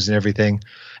sound cues and everything.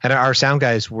 And our sound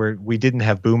guys we didn't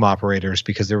have boom operators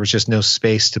because there was just no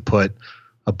space to put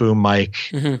a boom mic.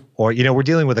 Mm-hmm. Or, we're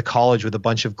dealing with a college with a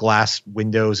bunch of glass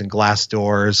windows and glass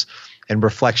doors and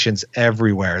reflections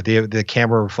everywhere. The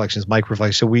camera reflections, mic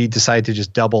reflections. So we decided to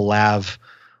just double lav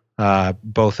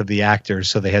both of the actors.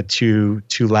 So they had two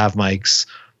lav mics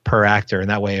per actor.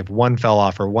 And that way, if one fell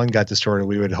off or one got distorted,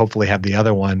 we would hopefully have the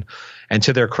other one. And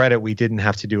to their credit, we didn't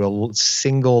have to do a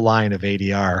single line of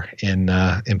ADR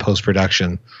in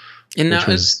post-production,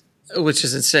 which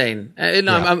is insane. And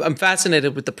yeah. I'm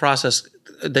fascinated with the process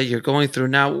that you're going through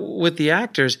now with the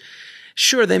actors.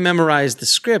 Sure, they memorized the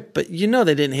script, but they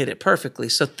didn't hit it perfectly.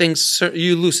 So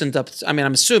you loosened up. I mean,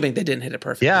 I'm assuming they didn't hit it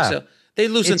perfectly. Yeah. So they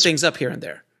loosened things up here and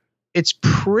there. It's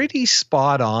pretty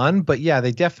spot on, but yeah,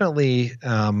 they definitely.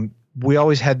 We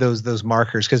always had those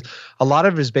markers because a lot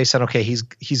of it is based on, okay,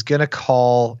 he's gonna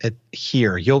call it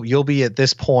here. You'll be at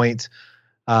this point,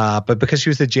 but because she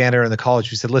was the janitor in the college,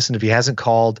 we said, listen, if he hasn't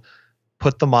called,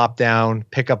 put the mop down,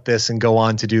 pick up this, and go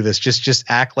on to do this. Just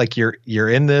act like you're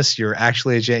in this. You're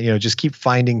actually a janitor. Just keep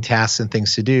finding tasks and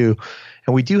things to do.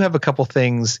 And we do have a couple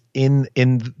things in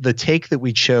the take that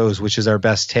we chose, which is our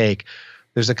best take.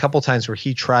 There's a couple times where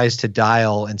he tries to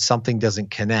dial and something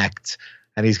doesn't connect,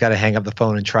 and he's got to hang up the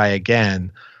phone and try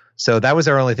again. So that was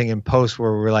our only thing in post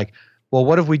where we were like, well,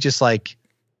 what if we just like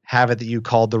have it that you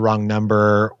called the wrong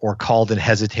number or called and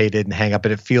hesitated and hang up,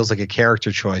 and it feels like a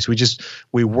character choice.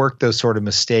 We worked those sort of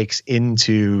mistakes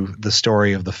into the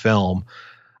story of the film.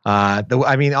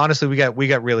 I mean, honestly, we got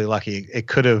really lucky.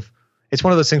 It's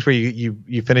one of those things where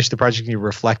you finish the project and you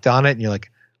reflect on it and you're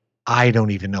like, I don't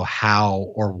even know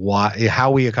how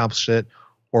we accomplished it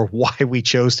or why we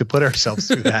chose to put ourselves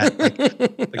through that.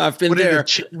 Like, I've been there.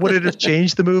 Would it have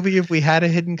changed the movie if we had a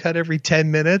hidden cut every 10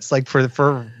 minutes? Like for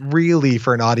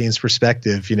an audience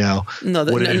perspective, No,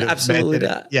 absolutely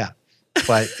not. Yeah.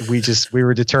 But we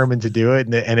were determined to do it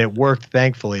and it worked,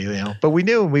 thankfully, But we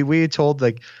knew we had told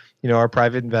our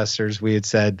private investors, we had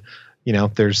said,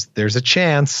 there's a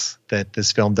chance that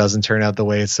this film doesn't turn out the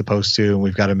way it's supposed to, and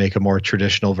we've got to make a more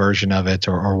traditional version of it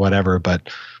or whatever. But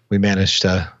we managed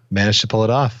to pull it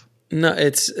off. No,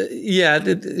 it's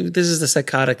this is the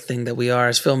psychotic thing that we are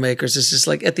as filmmakers. It's just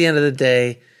like at the end of the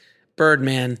day,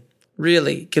 Birdman.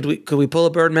 Really, could we pull a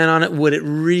Birdman on it? Would it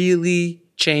really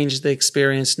change the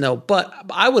experience? No, but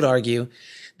I would argue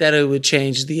that it would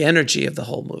change the energy of the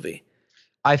whole movie.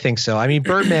 I think so. I mean,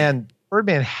 Birdman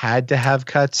had to have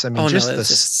cuts. I mean,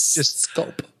 just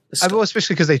scope. I mean,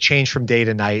 especially because they change from day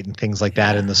to night and things like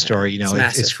that in the story. You know,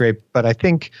 it's great. But I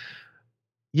think,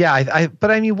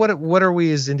 but I mean, what are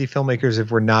we as indie filmmakers if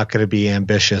we're not going to be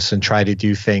ambitious and try to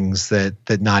do things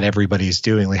that not everybody's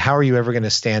doing? Like, how are you ever going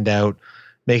to stand out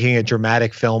making a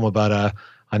dramatic film about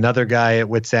another guy at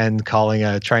wit's end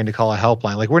trying to call a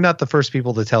helpline? Like, we're not the first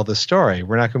people to tell this story.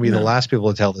 We're not going to be the last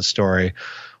people to tell this story.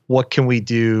 What can we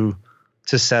do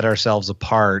to set ourselves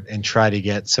apart and try to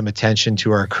get some attention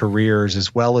to our careers,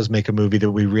 as well as make a movie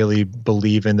that we really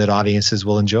believe in, that audiences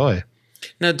will enjoy?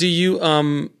 Now, do you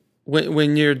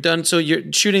when you're done, so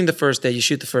you're shooting the first day, you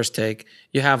shoot the first take,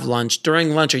 you have lunch. During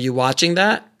lunch, are you watching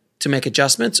that to make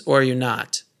adjustments, or are you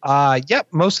not? Yep.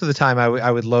 Most of the time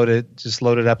I would load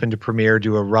it up into Premiere,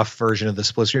 do a rough version of the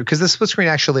split screen, because the split screen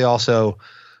actually also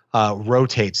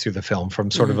rotates through the film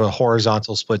from sort of a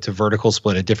horizontal split to vertical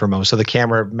split at different moments. So the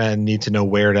cameramen need to know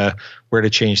where to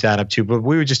change that up to. But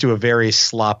we would just do a very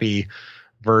sloppy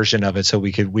version of it so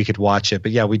we could watch it.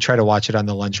 But yeah, we try to watch it on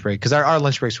the lunch break, because our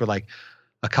lunch breaks were like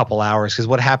a couple hours. Because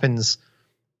what happens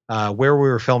where we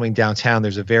were filming downtown,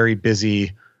 there's a very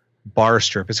busy bar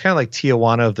strip. It's kind of like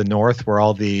Tijuana of the North, where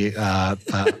all the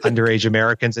underage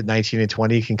Americans at 19 and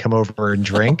 20 can come over and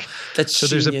drink. That's so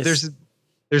genius.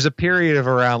 There's a period of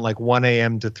around like 1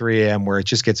 a.m. to 3 a.m. where it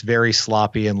just gets very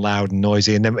sloppy and loud and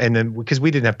noisy. And then because we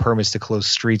didn't have permits to close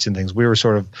streets and things, we were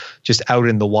sort of just out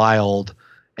in the wild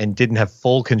and didn't have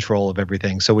full control of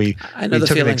everything. So we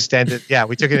took an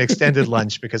extended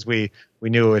lunch, because we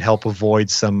knew it would help avoid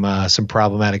some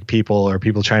problematic people, or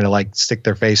people trying to like stick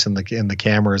their face in the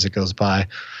camera as it goes by.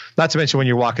 Not to mention when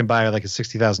you're walking by like a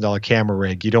 $60,000 camera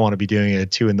rig, you don't want to be doing it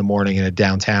at 2 a.m. in a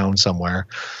downtown somewhere.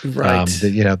 Right.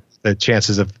 The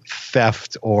chances of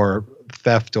theft or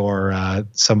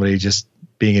somebody just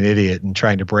being an idiot and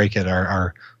trying to break it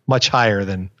are much higher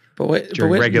than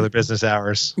during regular business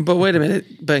hours. But wait a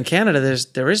minute. But in Canada,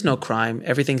 there is no crime.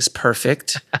 Everything's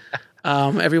perfect.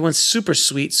 Everyone's super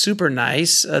sweet, super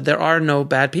nice. There are no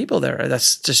bad people there.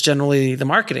 That's just generally the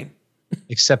marketing.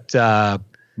 Except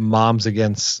Moms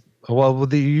Against.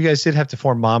 Well, you guys did have to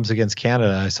form Moms Against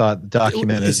Canada. I saw it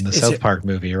documented in the South Park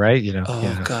movie, right? You know.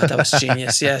 Oh God, that was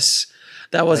genius. Yes,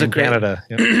 that was Blame a great Canada.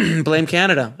 Yeah. Blame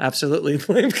Canada. Absolutely,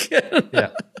 blame Canada. Yeah.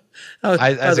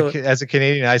 As a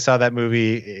Canadian, I saw that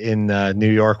movie in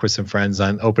New York with some friends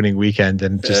on opening weekend,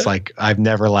 and just like I've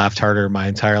never laughed harder in my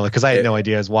entire life, because I had no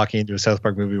idea I was walking into a South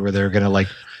Park movie where they were going to like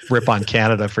rip on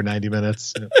Canada for 90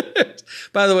 minutes.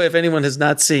 By the way, if anyone has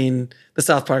not seen the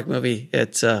South Park movie,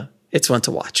 it's one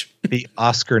to watch. The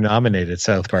Oscar-nominated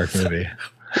South Park movie.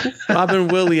 Robin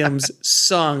Williams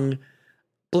sung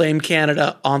 "Blame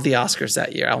Canada" on the Oscars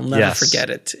that year. I'll never forget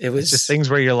it. It was just things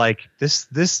where you're like, this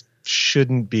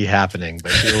shouldn't be happening,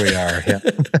 but here we are. Yeah.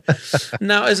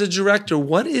 Now, as a director,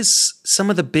 what is some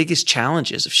of the biggest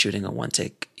challenges of shooting a one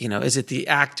take? You know, is it the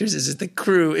actors? Is it the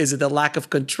crew? Is it the lack of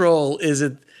control? Is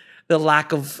it the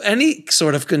lack of any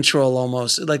sort of control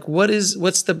almost? Like,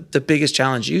 what's the biggest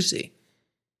challenge you see?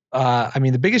 I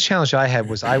mean, the biggest challenge I had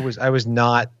was I was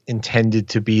not intended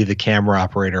to be the camera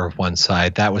operator of one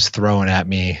side. That was thrown at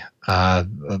me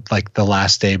like the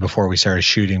last day before we started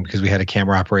shooting, because we had a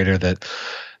camera operator that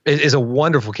is a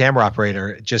wonderful camera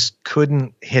operator, just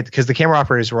couldn't hit, because the camera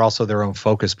operators were also their own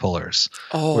focus pullers.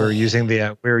 Oh. We were using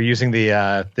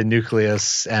the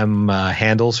Nucleus M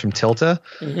handles from Tilta,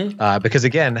 because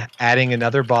again, adding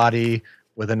another body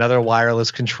with another wireless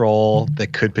control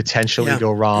that could potentially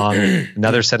go wrong,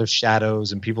 another set of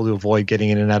shadows, and people to avoid getting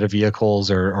in and out of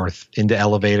vehicles or into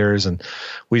elevators. And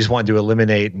we just wanted to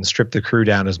eliminate and strip the crew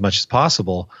down as much as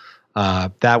possible.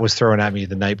 That was thrown at me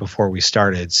the night before we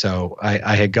started. So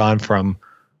I had gone from,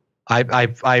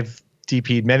 I've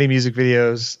DP'd many music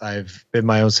videos. I've been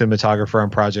my own cinematographer on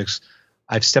projects.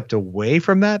 I've stepped away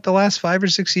from that the last 5 or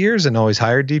 6 years and always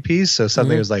hired DPs. So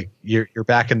suddenly it was like, you're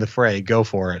back in the fray, go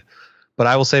for it. But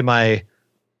I will say my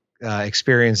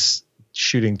experience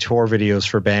shooting tour videos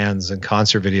for bands and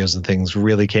concert videos and things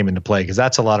really came into play, because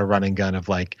that's a lot of run and gun of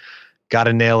like, got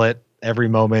to nail it every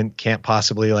moment, can't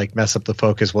possibly like mess up the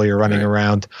focus while you're running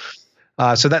around.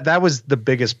 So that was the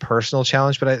biggest personal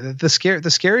challenge. But the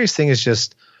scariest thing is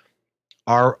just,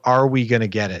 are we going to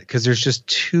get it? Because there's just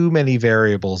too many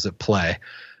variables at play.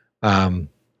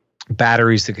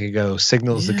 Batteries that could go,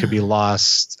 signals that could be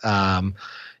lost.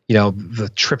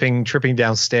 the tripping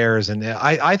downstairs. And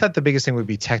I thought the biggest thing would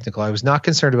be technical. I was not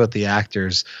concerned about the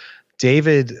actors.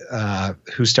 David,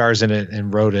 who stars in it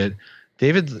and wrote it,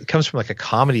 David comes from like a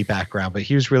comedy background, but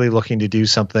he was really looking to do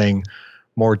something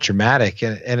more dramatic.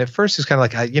 And at first it's kind of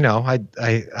like,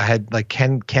 I had like,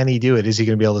 can he do it? Is he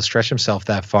going to be able to stretch himself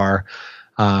that far?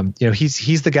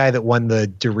 He's the guy that won the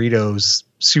Doritos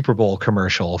Super Bowl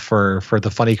commercial for the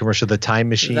funny commercial, the Time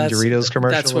Machine Doritos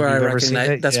commercial. That's where where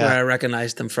I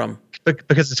recognized them from.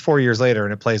 Because it's 4 years later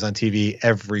and it plays on TV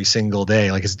every single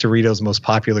day. Like it's Doritos' most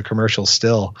popular commercial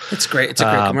still. It's great. It's a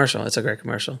great commercial. It's a great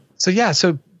commercial.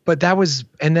 But that was,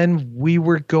 and then we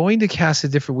were going to cast a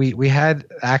different. We had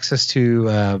access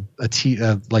to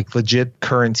like legit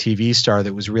current TV star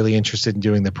that was really interested in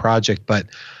doing the project. But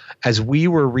as we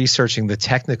were researching the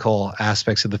technical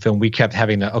aspects of the film, we kept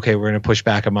having to, okay, we're going to push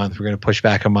back a month. We're going to push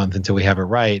back a month until we have it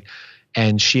right.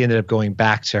 And she ended up going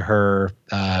back to her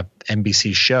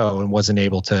NBC show and wasn't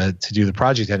able to do the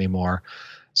project anymore.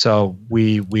 So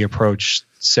we approached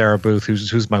Sarah Booth,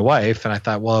 who's my wife, and I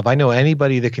thought, well, if I know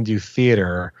anybody that can do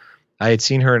theater, I had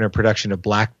seen her in a production of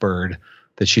Blackbird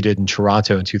that she did in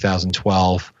Toronto in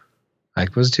 2012.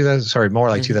 Like was it 2000? Sorry, more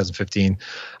like 2015.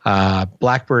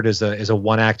 Blackbird is a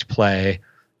one-act play.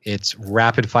 It's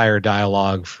rapid fire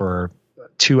dialogue for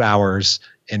 2 hours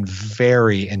and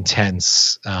very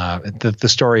intense. The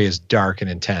story is dark and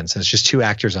intense. And it's just two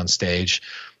actors on stage,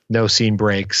 no scene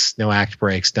breaks, no act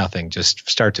breaks, nothing, just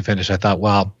start to finish. I thought,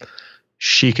 well,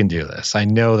 she can do this. I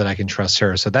know that I can trust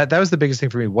her. So that was the biggest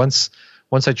thing for me. Once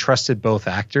I trusted both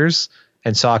actors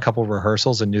and saw a couple of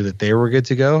rehearsals and knew that they were good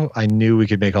to go, I knew we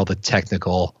could make all the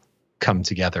technical come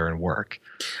together and work.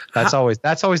 That's always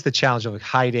the challenge of like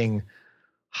hiding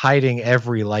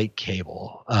every light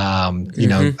cable,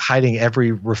 hiding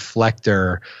every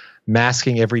reflector,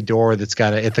 masking every door that's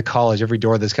got at the college, every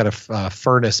door that's got a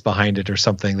furnace behind it or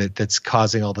something that's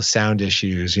causing all the sound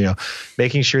issues,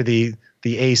 making sure the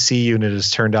AC unit is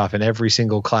turned off in every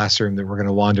single classroom that we're going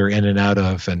to wander in and out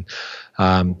of. And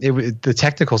the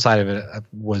technical side of it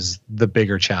was the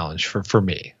bigger challenge for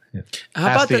me.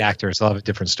 How about the actors? I'll have a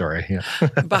different story. Yeah.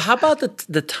 But how about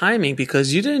the timing?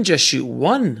 Because you didn't just shoot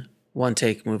one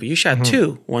take movie. You shot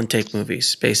two one take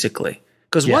movies, basically.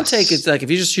 Because one take is like if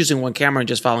you're just using one camera and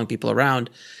just following people around,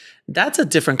 that's a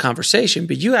different conversation.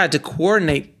 But you had to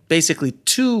coordinate basically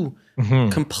two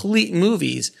complete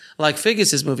movies. Like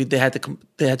Figgis's movie, they had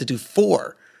to do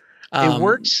four. It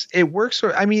works.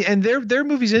 I mean, and their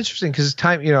movie's interesting because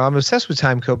time. I'm obsessed with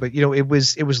time code, but it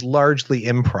was largely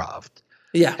improv.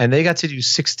 Yeah, and they got to do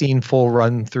 16 full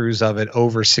run throughs of it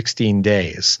over 16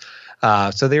 days.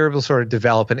 So they were able to sort of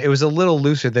develop, and it was a little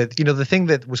looser. That the thing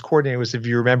that was coordinated was, if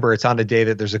you remember, it's on a day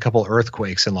that there's a couple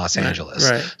earthquakes in Los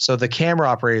Angeles. Right. So the camera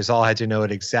operators all had to know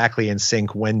it exactly in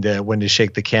sync when to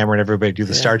shake the camera, and everybody do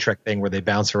the Star Trek thing where they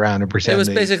bounce around and pretend. It was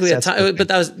basically a time, but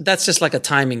that's just like a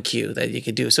timing cue that you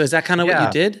could do. So is that kind of what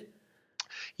you did?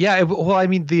 Yeah. Well, I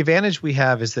mean, the advantage we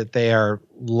have is that they are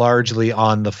largely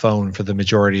on the phone for the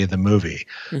majority of the movie.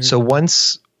 Mm-hmm. So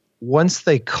once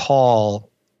they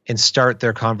call and start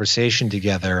their conversation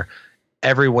together,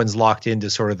 everyone's locked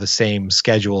into sort of the same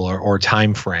schedule or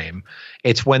time frame.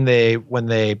 It's when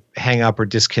they hang up or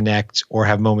disconnect or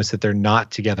have moments that they're not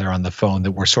together on the phone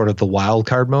that were sort of the wild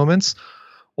card moments.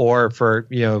 Or for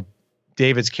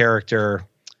David's character,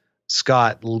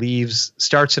 Scott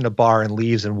starts in a bar and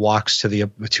leaves and walks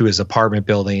to his apartment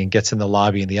building and gets in the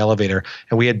lobby in the elevator,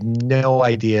 and we had no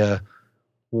idea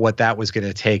what that was going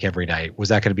to take every night. Was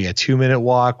that going to be a 2-minute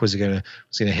walk? Was it going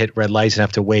to hit red lights and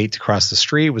have to wait to cross the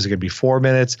street? Was it going to be 4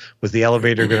 minutes? Was the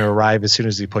elevator going to arrive as soon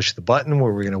as he pushed the button?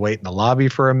 Were we going to wait in the lobby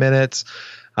for a minute?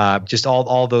 Just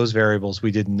all those variables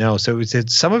we didn't know. So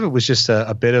some of it was just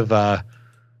a bit of a,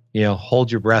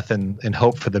 hold your breath and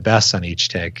hope for the best on each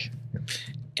take.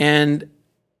 And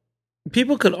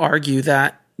people could argue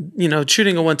that,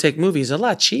 shooting a one-take movie is a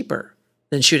lot cheaper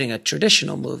than shooting a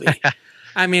traditional movie.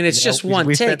 I mean, it's just one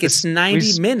take. It's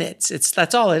 90 minutes.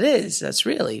 That's all it is. That's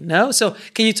really no. So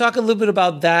can you talk a little bit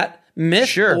about that myth,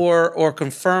 sure, or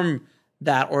confirm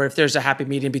that, or if there's a happy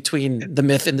medium between the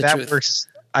myth and the truth? Works.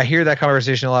 I hear that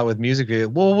conversation a lot with music video.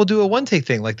 Well, we'll do a one take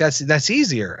thing. Like that's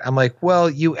easier. I'm like, well,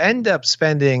 you end up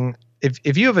spending,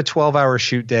 if you have a 12-hour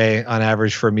shoot day on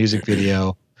average for a music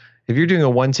video, if you're doing a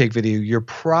one take video, you're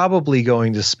probably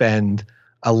going to spend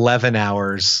 11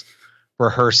 hours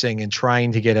rehearsing and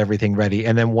trying to get everything ready,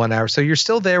 and then 1 hour. So you're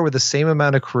still there with the same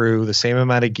amount of crew, the same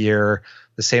amount of gear,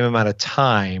 the same amount of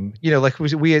time. Like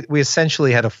we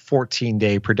essentially had a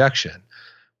 14-day production,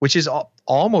 which is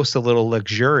almost a little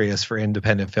luxurious for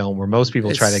independent film, where most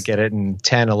people try to get it in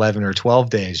 10, 11, or 12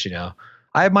 days.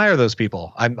 I admire those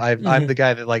people. I'm the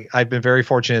guy that, like, I've been very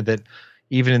fortunate that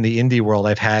even in the indie world,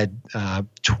 I've had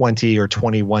 20 or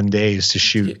 21 days to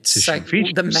shoot features.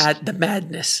 The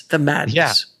madness.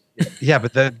 Yeah,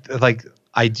 but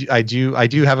I do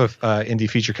have a indie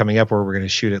feature coming up where we're going to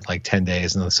shoot it like 10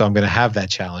 days, and so I'm going to have that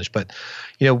challenge. But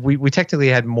we technically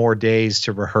had more days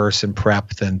to rehearse and prep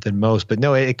than most. But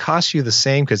no, it costs you the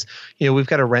same because we've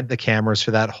got to rent the cameras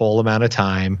for that whole amount of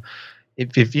time.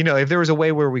 If there was a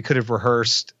way where we could have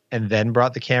rehearsed and then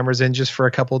brought the cameras in just for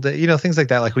a couple of days, things like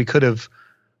that, like we could have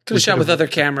shot with other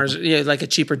cameras, like a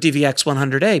cheaper DVX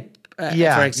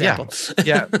 100A, for example.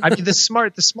 Yeah. I mean, the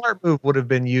smart move would have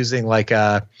been using like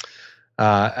a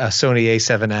Sony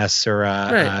A7S or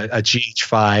a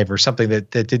GH5 or something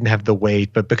that didn't have the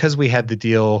weight, but because we had the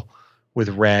deal with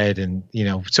Red and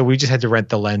so we just had to rent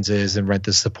the lenses and rent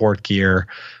the support gear.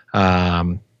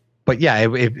 But yeah,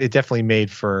 it definitely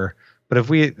made for. But if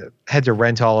we had to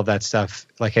rent all of that stuff,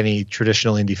 like any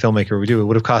traditional indie filmmaker would do, it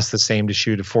would have cost the same to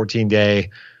shoot a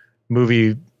 14-day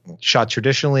movie shot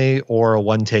traditionally or a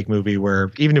one-take movie where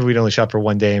even if we'd only shot for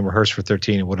one day and rehearsed for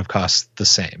 13, it would have cost the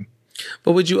same.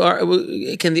 But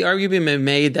can the argument be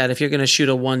made that if you're going to shoot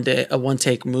a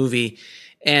one-take movie,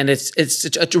 and it's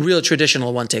a real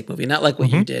traditional one-take movie, not like what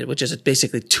you did, which is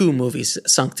basically two movies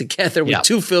sunk together with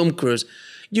two film crews,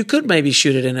 you could maybe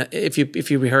shoot it if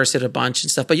you rehearse it a bunch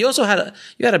and stuff. But you also had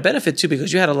a benefit too,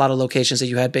 because you had a lot of locations that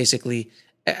you had basically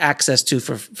access to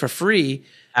for free.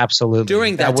 Absolutely.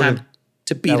 During that time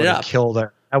to beat it up.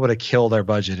 That would have killed our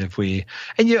budget if we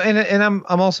and I'm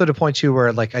also at a point too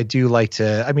where like I do like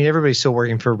to. I mean, everybody's still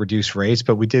working for reduced rates,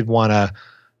 but we did want to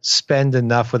spend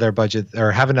enough with our budget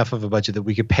or have enough of a budget that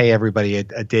we could pay everybody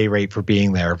a day rate for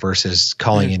being there versus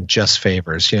calling in just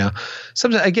favors.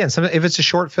 Sometimes if it's a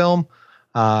short film.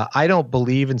 I don't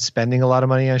believe in spending a lot of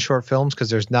money on short films because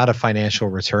there's not a financial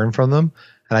return from them.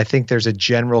 And I think there's a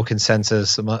general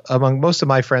consensus among most of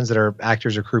my friends that are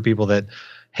actors or crew people that,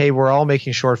 hey, we're all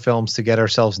making short films to get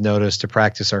ourselves noticed, to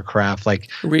practice our craft. Like,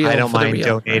 I don't mind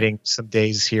donating some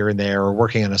days here and there or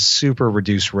working on a super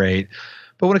reduced rate.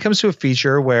 But when it comes to a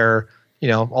feature where,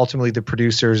 ultimately the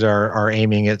producers are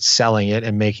aiming at selling it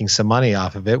and making some money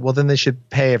off of it, well, then they should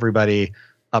pay everybody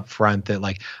up front that,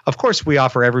 like, of course we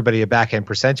offer everybody a back end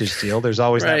percentage deal. There's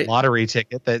always that lottery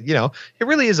ticket that, it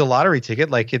really is a lottery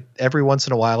ticket. Like every once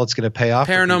in a while it's going to pay off.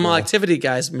 Paranormal Activity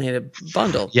guys made a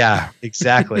bundle. Yeah,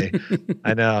 exactly.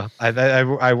 I know.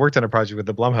 I worked on a project with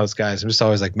the Blumhouse guys. I'm just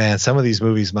always like, man, some of these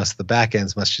movies the back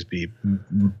ends must just be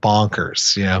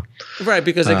bonkers, Right.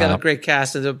 Because they got a great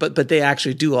cast, but they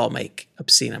actually do all make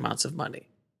obscene amounts of money.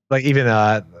 Like even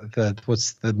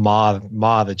what's the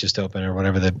Ma that just opened or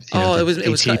whatever it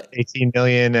was 18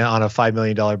 million on a $5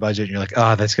 million budget. And you're like,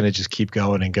 oh, that's going to just keep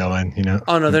going and going,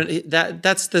 Oh no,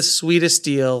 that's the sweetest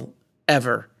deal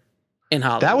ever in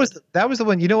Hollywood. That was the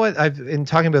one. You know what? I've been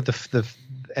talking about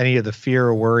any of the fear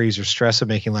or worries or stress of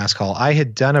making Last Call. I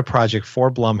had done a project for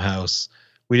Blumhouse.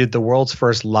 We did the world's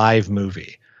first live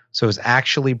movie. So it was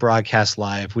actually broadcast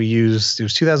live. It was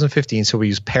 2015, so we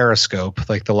used Periscope,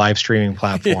 like the live streaming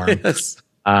platform. Yes.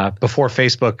 Before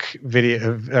Facebook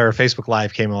video or Facebook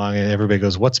Live came along, and everybody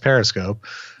goes, "What's Periscope?"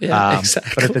 Yeah,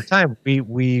 exactly. But at the time,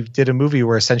 we did a movie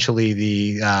where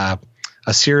essentially a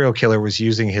serial killer was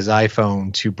using his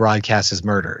iPhone to broadcast his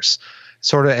murders.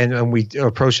 Sort of, and we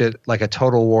approached it like a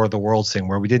total War of the Worlds thing,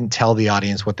 where we didn't tell the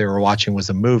audience what they were watching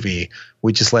was a movie.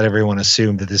 We just let everyone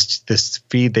assume that this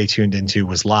feed they tuned into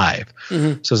was live.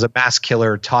 Mm-hmm. So it was a mass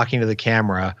killer talking to the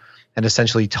camera and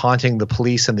essentially taunting the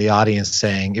police and the audience,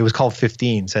 saying, it was called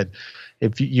 15, said,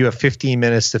 if you have 15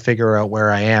 minutes to figure out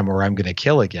where I am or I'm going to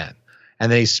kill again.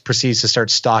 And then he proceeds to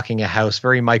start stalking a house,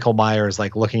 very Michael Myers,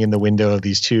 like looking in the window of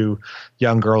these two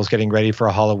young girls getting ready for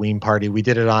a Halloween party. We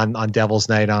did it on Devil's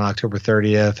Night on October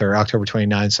 30th or October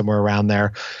 29th, somewhere around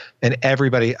there. And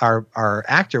everybody, our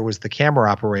actor was the camera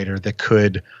operator that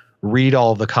could read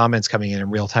all of the comments coming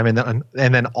in real time and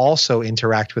then also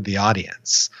interact with the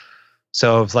audience.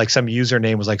 So if like some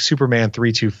username was like Superman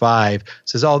 325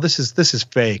 says, "Oh, this is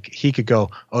fake," he could go,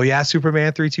 "Oh yeah,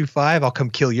 Superman 325, I'll come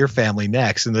kill your family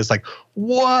next." And it's like,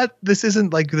 what? This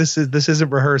isn't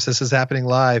rehearsed. This is happening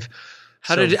live.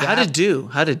 How did it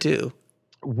do?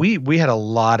 We had a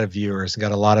lot of viewers and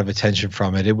got a lot of attention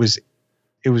from it. It was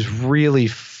really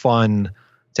fun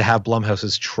to have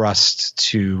Blumhouse's trust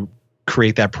to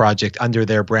create that project under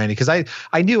their branding, because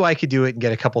I knew I could do it and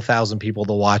get a couple thousand people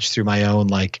to watch through my own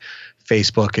like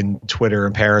Facebook and Twitter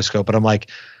and Periscope. But I'm like,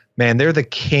 man, they're the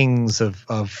kings of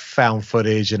found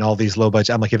footage and all these low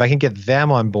budget. I'm like, if I can get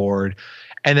them on board,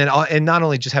 and not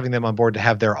only just having them on board to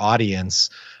have their audience,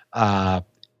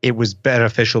 it was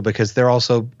beneficial because they're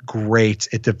also great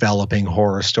at developing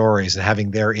horror stories and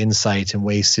having their insight and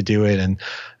ways to do it and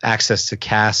access to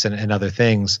casts and other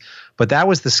things. But that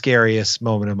was the scariest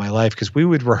moment of my life because we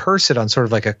would rehearse it on sort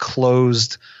of like a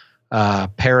closed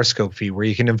Periscope feed where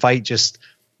you can invite just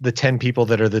the 10 people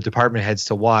that are the department heads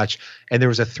to watch. And there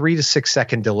was a 3 to 6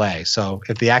 second delay. So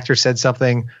if the actor said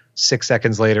something, 6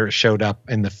 seconds later, it showed up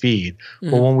in the feed.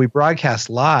 Mm-hmm. Well, when we broadcast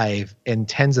live and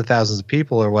tens of thousands of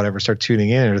people or whatever start tuning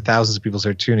in, or thousands of people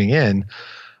start tuning in,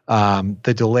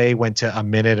 the delay went to a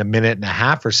minute and a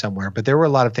half or somewhere. But there were a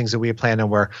lot of things that we had planned on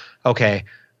where, okay,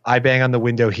 I bang on the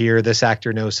window here. This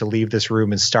actor knows to leave this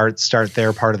room and start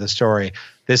their part of the story.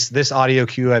 This audio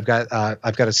cue, I've got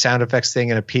a sound effects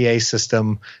thing and a PA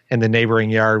system in the neighboring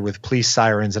yard with police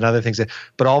sirens and other things.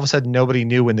 But all of a sudden, nobody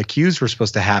knew when the cues were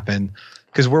supposed to happen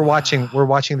because we're watching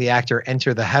the actor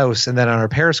enter the house, and then on our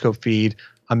Periscope feed,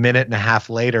 a minute and a half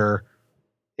later,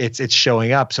 it's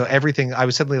showing up. So everything, I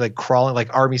was suddenly like crawling,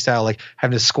 like army style, like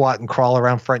having to squat and crawl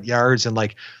around front yards and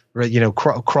like,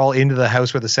 crawl into the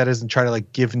house where the set is and try to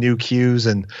like give new cues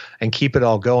and keep it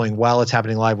all going while it's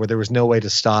happening live, where there was no way to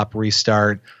stop,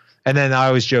 restart. And then I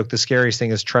always joke the scariest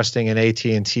thing is trusting an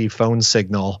AT&T phone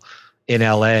signal in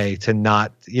LA to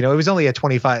not, it was only a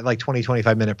 25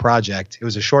 minute project. It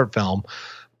was a short film,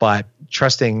 but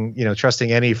trusting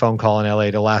any phone call in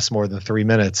LA to last more than 3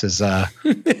 minutes is a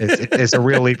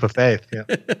real leap of faith. Yeah.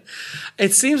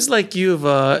 It seems like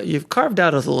you've carved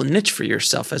out a little niche for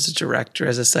yourself as a director,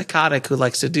 as a psychotic who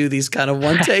likes to do these kind of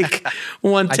one take.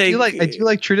 I do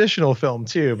like traditional film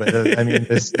too, but I mean,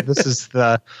 this is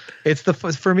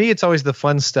for me, it's always the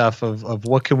fun stuff of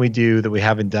what can we do that we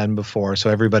haven't done before. So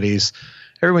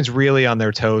everyone's really on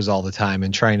their toes all the time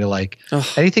and trying to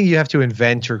anything you have to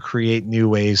invent or create new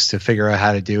ways to figure out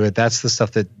how to do it. That's the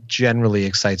stuff that generally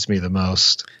excites me the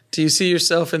most. Do you see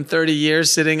yourself in 30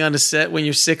 years sitting on a set when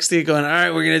you're 60 going, all right,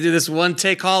 we're going to do this one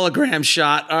take hologram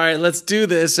shot. All right, let's do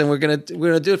this. And we're going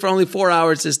to do it for only 4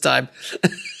 hours this time.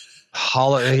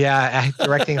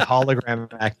 Directing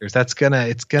hologram actors. It's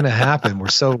gonna happen. We're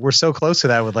so close to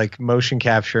that with like motion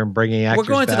capture and bringing actors.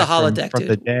 We're going to the holodeck from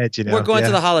the dead. We're going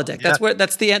to the holodeck.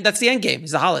 That's the end game.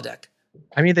 Is the holodeck.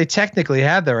 I mean, they technically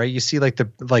have that, right? You see like the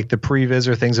previs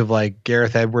or things of like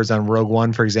Gareth Edwards on Rogue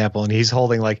One, for example, and he's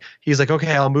like,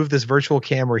 okay, I'll move this virtual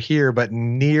camera here, but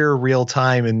near real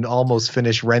time and almost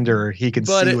finished render, he can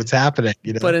see what's happening.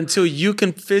 But until you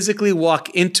can physically walk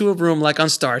into a room like on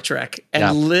Star Trek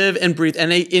and live and breathe,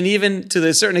 and even to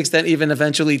a certain extent, even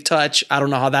eventually touch. I don't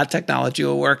know how that technology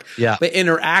will work. Yeah, but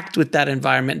interact with that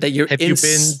environment that you're. Have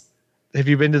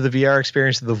you been to the VR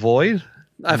experience of The Void?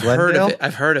 I've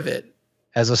heard of it.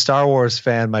 As a Star Wars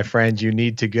fan, my friend, you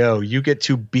need to go. You get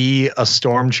to be a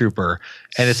stormtrooper,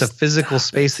 and it's a physical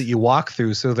space that you walk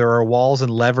through. So there are walls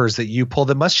and levers that you pull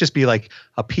that must just be like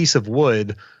a piece of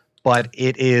wood, but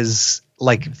it is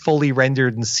like fully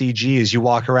rendered in CG as you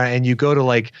walk around, and you go to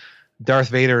like Darth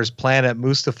Vader's planet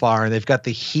Mustafar, and they've got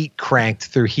the heat cranked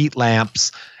through heat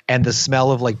lamps and the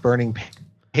smell of like burning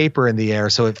paper in the air,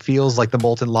 so it feels like the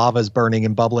molten lava is burning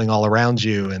and bubbling all around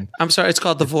you. And I'm sorry, it's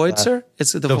called The Void, sir?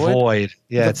 It's the Void.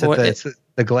 Yeah, it's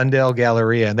the Glendale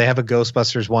Galleria, and they have a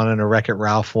Ghostbusters one and a Wreck-It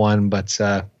Ralph one. But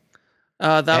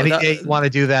any day you want to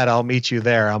do that, I'll meet you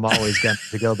there. I'm always going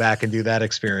to go back and do that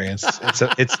experience.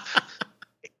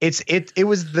 It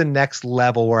was the next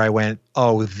level where I went,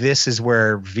 oh, this is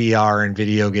where VR and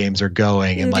video games are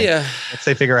going. And once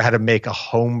they figure out how to make a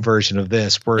home version of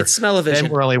this, it's smell-o-vision.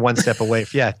 Then we're only one step away.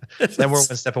 Then we're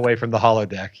one step away from the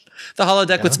holodeck. The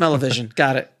holodeck with smell-o-vision.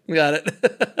 Got it.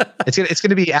 It's going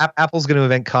to be Apple's going to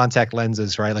invent contact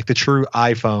lenses, right? Like the true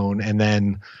iPhone, and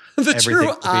then the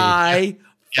true iPhone.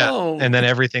 Yeah, and then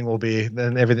everything will be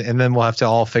and then we'll have to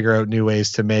all figure out new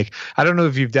ways to make. I don't know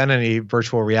if you've done any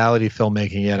virtual reality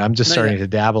filmmaking yet. I'm just starting to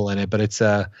dabble in it, but it's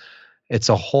a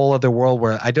whole other world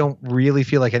where I don't really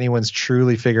feel like anyone's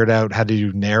truly figured out how to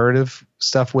do narrative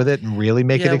stuff with it and really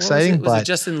make it exciting. Was it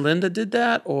Justin Lin that did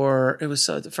that, or it was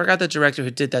I forgot the director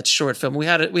who did that short film. We've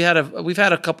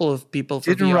had a couple of people.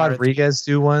 Didn't VR. Rodriguez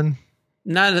do one?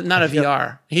 Not a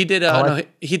VR. He did.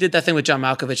 He did that thing with John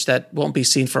Malkovich that won't be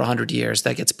seen for 100 years.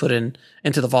 That gets put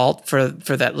into the vault for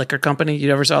that liquor company.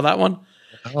 You ever saw that one?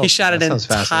 He shot an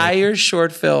entire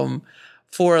short film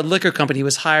for a liquor company. He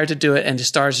was hired to do it, and it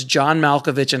stars John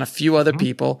Malkovich and a few other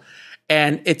people.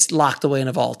 And it's locked away in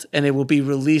a vault, and it will be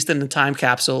released in a time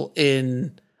capsule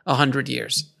in 100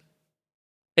 years.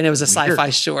 And it was a sci-fi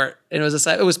short, and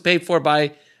it was paid for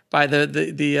by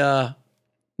the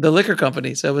liquor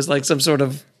company. So it was like some sort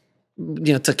of,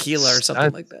 tequila or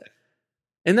something like that.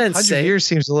 And then 100 years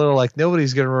seems a little like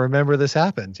nobody's going to remember this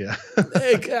happened. Yeah.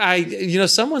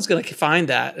 Someone's going to find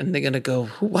that and they're going to go,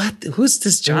 what? Who's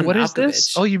this John What Malkovich? is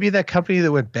this? Oh, you mean that company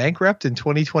that went bankrupt in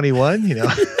 2021?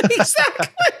 Exactly.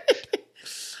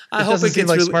 I hope it gets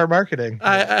like smart marketing.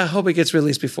 I hope it gets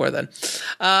released before then.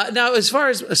 Now, as far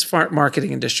as smart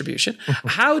marketing and distribution,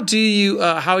 how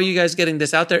are you guys getting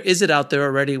this out there? Is it out there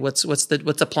already? What's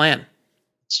the plan?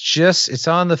 It's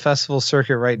on the festival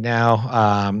circuit right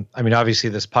now. I mean, obviously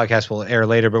this podcast will air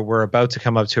later, but we're about to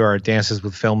come up to our Dances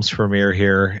with Films premiere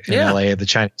here in LA at the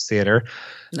Chinese Theater.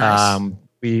 Nice.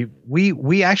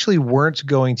 We actually weren't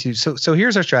going to. So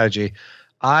here's our strategy.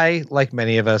 I, like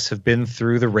many of us, have been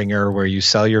through the ringer where you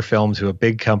sell your film to a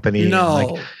big company.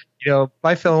 No. And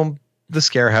my film, The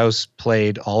Scarehouse,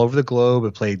 played all over the globe.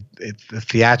 It played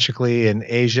theatrically in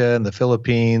Asia and the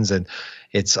Philippines, and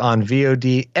it's on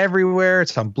VOD everywhere.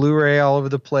 It's on Blu-ray all over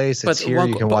the place. It's here.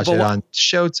 You can watch it on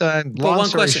Showtime. Long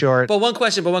story short. But one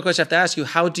question I have to ask you: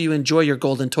 how do you enjoy your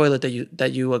golden toilet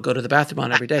that you go to the bathroom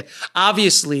on every day?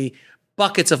 Obviously,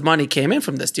 buckets of money came in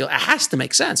from this deal. It has to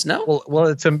make sense, no? Well,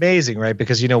 it's amazing, right?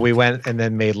 Because we went and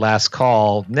then made Last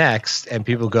Call next, and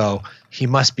people go, he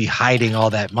must be hiding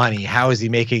all that money. How is he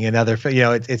making another film?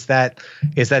 It's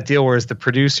that deal where as the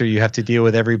producer you have to deal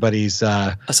with everybody's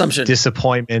assumption,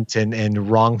 disappointment,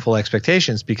 and wrongful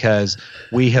expectations, because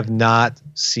we have not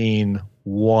seen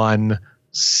one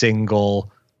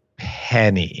single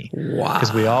penny. Wow.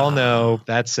 Because we all know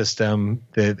that system,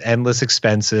 the endless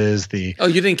expenses, you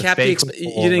didn't cap you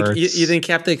didn't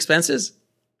cap the expenses?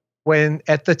 When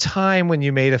at the time when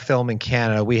you made a film in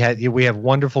Canada, we have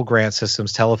wonderful grant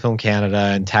systems, Telefilm Canada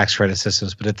and tax credit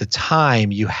systems, but at the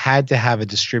time you had to have a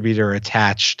distributor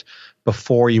attached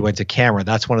before you went to camera.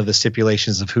 That's one of the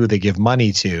stipulations of who they give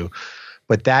money to.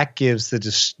 But that gives the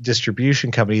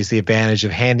distribution companies the advantage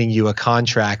of handing you a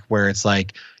contract where it's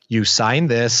like, you sign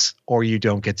this or you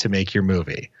don't get to make your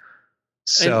movie.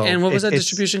 So and what was that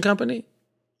distribution company?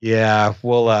 Yeah,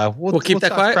 we'll keep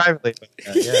that quiet privately.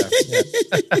 Yeah.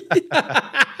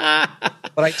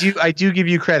 But I do give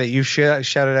you credit. You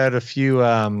shouted out a few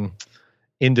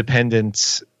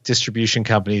independent distribution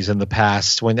companies in the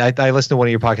past. When I listened to one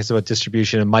of your podcasts about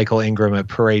distribution, and Michael Ingram at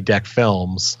Parade Deck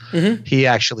Films, he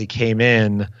actually came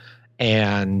in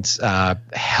and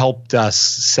helped us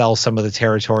sell some of the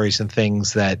territories and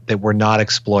things that were not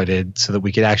exploited, so that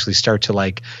we could actually start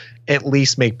to at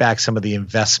least make back some of the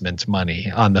investment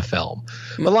money on the film.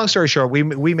 But long story short,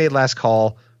 we made Last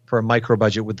Call for a micro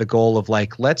budget with the goal of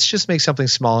let's just make something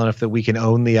small enough that we can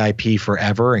own the IP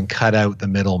forever and cut out the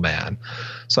middleman.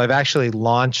 So I've actually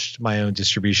launched my own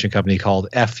distribution company called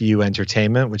FU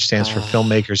Entertainment, which stands for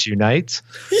Filmmakers Unite.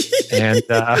 And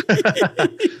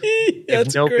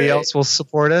if nobody else will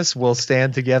support us, we'll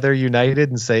stand together united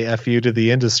and say FU to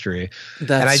the industry.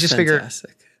 That's and I just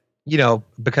fantastic. Figured,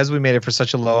 because we made it for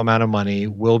such a low amount of money,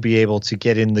 we'll be able to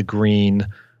get in the green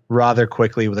rather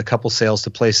quickly with a couple sales to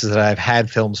places that I've had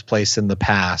films placed in the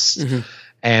past.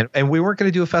 And we weren't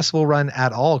going to do a festival run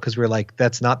at all, because we were like,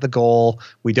 that's not the goal.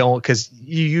 We don't, because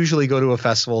you usually go to a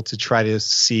festival to try to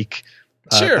seek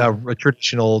a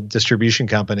traditional distribution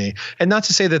company. And not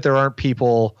to say that there aren't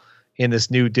people in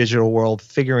this new digital world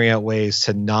figuring out ways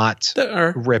to not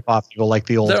rip off people like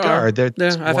the old guard.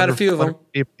 I've had a few of them.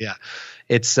 People. Yeah.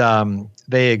 It's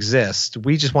they exist.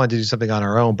 We just wanted to do something on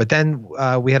our own. But then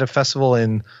we had a festival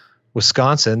in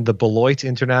Wisconsin, the Beloit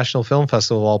International Film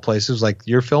Festival of all places, like,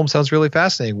 your film sounds really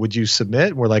fascinating. Would you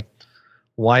submit? And we're like,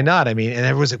 why not? I mean, and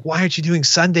everyone's like, why aren't you doing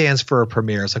Sundance for a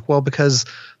premiere? It's like, well, because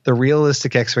the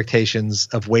realistic expectations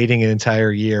of waiting an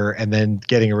entire year and then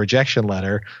getting a rejection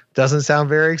letter doesn't sound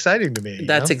very exciting to me.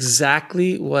 That's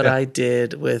exactly what I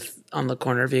did with On the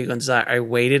Corner of Ego and Desire. I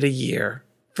waited a year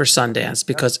for Sundance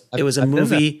because it was a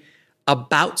movie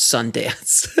about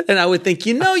Sundance. And I would think,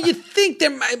 you think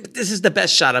this is the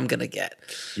best shot I'm going to get.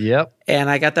 Yep. And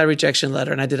I got that rejection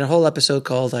letter, and I did a whole episode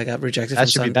called I Got Rejected from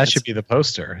Sundance. That should be the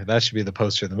poster. That should be the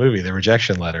poster of the movie, the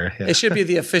rejection letter. Yeah. It should be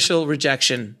the official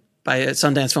rejection by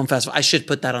Sundance Film Festival. I should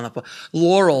put that on the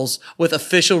laurels with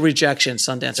official rejection,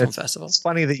 Sundance Film Festival. It's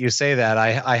funny that you say that.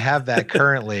 I have that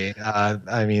currently.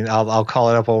 I mean, I'll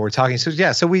call it up while we're talking. So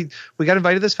yeah, so we got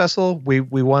invited to this festival. We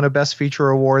won a Best Feature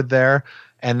award there.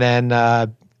 And then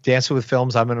Dancing with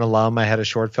Films, I'm an alum. I had a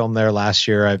short film there last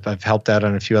year. I've helped out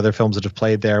on a few other films that have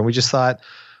played there. And we just thought,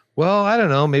 well, I don't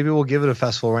know, maybe we'll give it a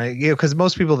festival, right? Because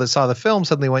most people that saw the film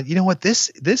suddenly went, you know what,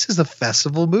 this is a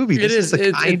festival movie. This is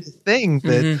the kind of thing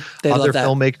that other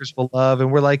filmmakers will love.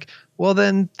 And we're like, well,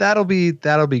 then that'll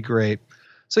be great.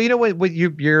 So what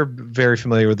you're very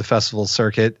familiar with the festival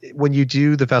circuit. When you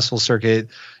do the festival circuit,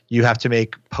 you have to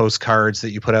make postcards that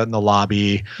you put out in the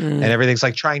lobby, and everything's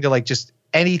like trying to just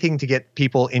anything to get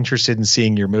people interested in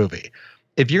seeing your movie.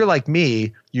 If you're like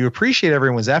me, you appreciate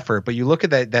everyone's effort, but you look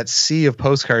at that sea of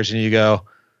postcards and you go,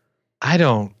 I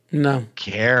don't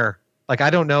care. Like, I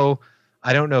don't know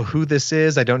who this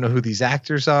is. I don't know who these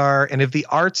actors are. And if the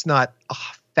art's not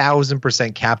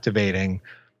 1,000% captivating,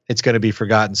 it's going to be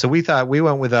forgotten. So we thought we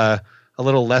went with a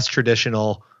little less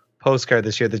traditional postcard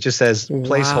this year that just says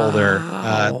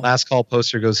placeholder. Last call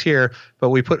poster goes here, but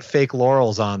we put fake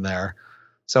laurels on there.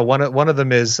 So one of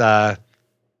them is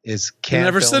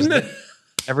never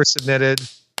submitted.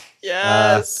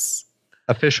 Yes.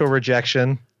 Official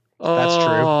rejection. That's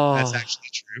true. That's actually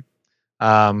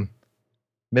true.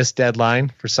 Missed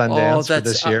deadline for Sundance for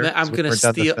this year.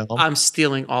 I'm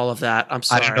stealing all of that. I'm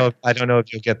sorry. I don't know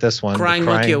if you'll get this one. Crying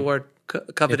Monkey Award.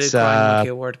 Coveted Crying Monkey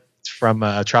Award. It's from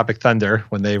Tropic Thunder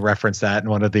when they reference that in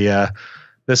one of the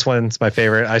this one's my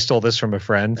favorite. I stole this from a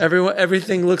friend.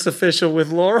 Everything looks official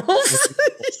with laurels.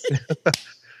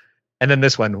 And then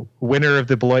this one, winner of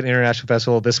the Beloit International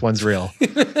Festival. This one's real.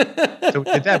 So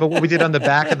we did that, but what we did on the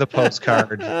back of the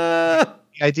postcard, the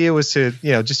idea was to,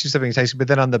 just do something enticing. But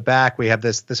then on the back, we have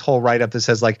this whole write-up that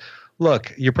says, like,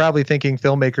 look, you're probably thinking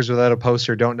filmmakers without a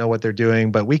poster don't know what they're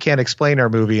doing, but we can't explain our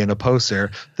movie in a poster.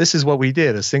 This is what we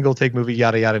did, a single take movie,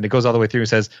 yada, yada. And it goes all the way through and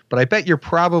says, but I bet you're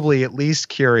probably at least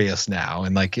curious now.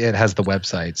 And like, it has the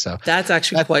website. So that's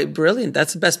actually quite brilliant.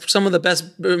 That's some of the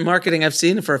best marketing I've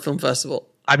seen for a film festival.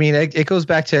 I mean, it goes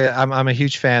back to I'm a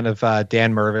huge fan of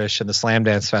Dan Mervish and the Slam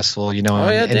Dance Festival.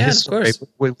 Dan, his of course.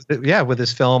 With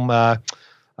his film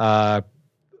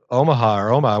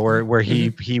Omaha, where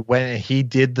he went, he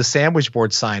did the sandwich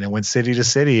board sign and went city to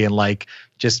city and like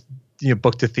just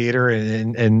booked a theater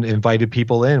and invited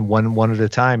people in one at a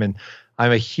time. And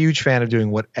I'm a huge fan of doing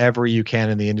whatever you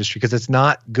can in the industry because it's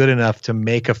not good enough to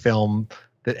make a film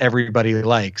that everybody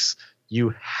likes.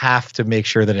 You have to make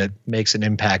sure that it makes an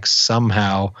impact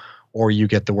somehow, or you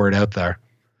get the word out there.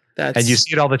 And you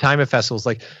see it all the time at festivals.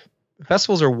 Like,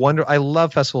 festivals are wonderful. I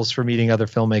love festivals for meeting other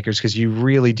filmmakers because you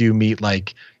really do meet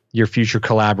like your future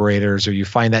collaborators, or you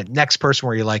find that next person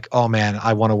where you're like, oh man,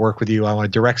 I want to work with you. I want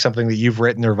to direct something that you've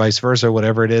written, or vice versa,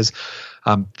 whatever it is.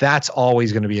 That's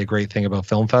always going to be a great thing about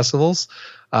film festivals.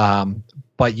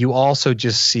 But you also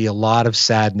just see a lot of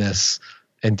sadness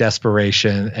and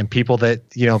desperation, and people that,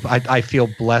 I feel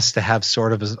blessed to have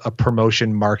sort of a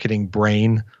promotion marketing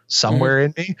brain somewhere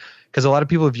in me. Because a lot of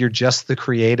people, if you're just the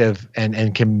creative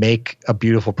and can make a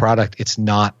beautiful product, it's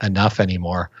not enough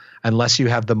anymore. Unless you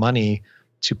have the money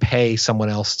to pay someone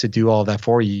else to do all that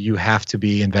for you, you have to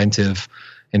be inventive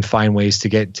and find ways to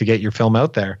get your film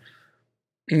out there.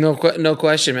 No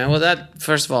question, man. Well,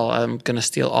 first of all, I'm going to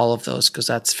steal all of those because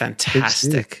that's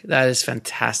fantastic. That is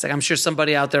fantastic. I'm sure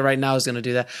somebody out there right now is going to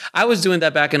do that. I was doing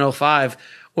that back in 2005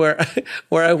 where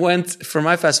I went for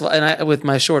my festival, and with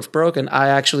my shorts Broken,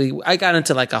 I got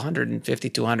into like 150,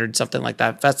 200, something like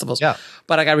that festivals. Yeah.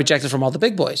 But I got rejected from all the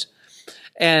big boys.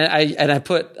 And I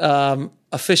put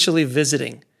officially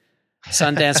visiting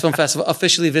Sundance Film Festival,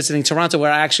 officially visiting Toronto,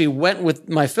 where I actually went with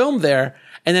my film there.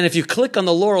 And then if you click on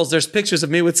the laurels, there's pictures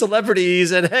of me with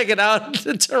celebrities and hanging out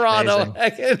in Toronto.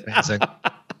 Amazing.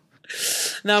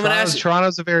 Now I'm going to ask you.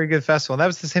 Toronto's a very good festival. And that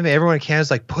was the same thing. Everyone in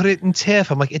Canada's like, put it in TIFF.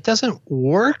 I'm like, it doesn't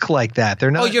work like that. They're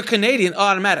not. Oh, you're Canadian.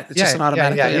 Automatic. It's just an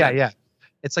automatic. Yeah.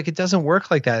 It's like, it doesn't work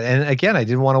like that. And again, I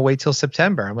didn't want to wait till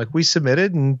September. I'm like, we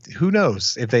submitted, and who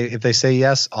knows if they say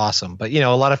yes, awesome. But a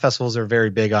lot of festivals are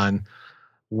very big on,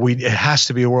 it has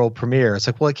to be a world premiere. It's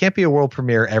like, well, it can't be a world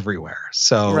premiere everywhere.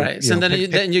 So right. So then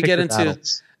you get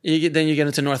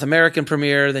into North American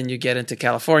premiere, then you get into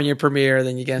California premiere,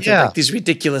 then you get into like these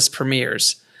ridiculous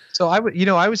premieres. So I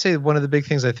would say one of the big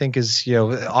things I think is,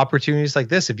 opportunities like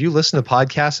this. If you listen to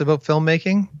podcasts about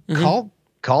filmmaking,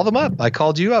 call them up. I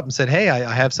called you up and said, hey,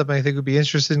 I have something I think would be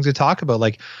interesting to talk about.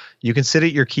 Like, you can sit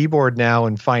at your keyboard now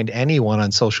and find anyone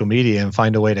on social media and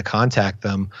find a way to contact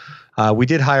them. We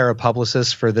did hire a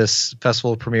publicist for this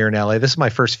festival premiere in LA. This is my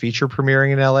first feature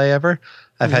premiering in LA ever.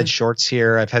 I've had shorts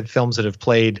here. I've had films that have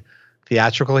played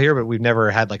theatrical here, but we've never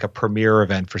had like a premiere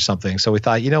event for something. So we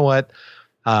thought, you know what?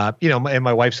 And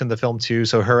my wife's in the film too,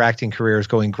 so her acting career is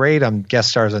going great. I'm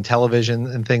guest stars on television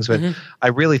and things, but I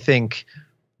really think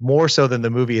more so than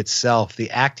the movie itself, the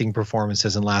acting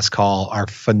performances in Last Call are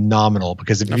phenomenal,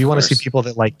 because if you want to see people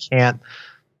that like can't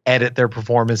edit their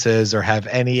performances or have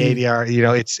any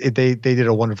ADR, they did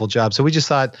a wonderful job. So we just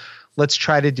thought, let's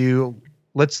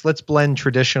blend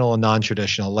traditional and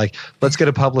non-traditional. Like, let's get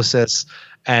a publicist,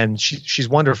 and she's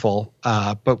wonderful.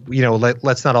 But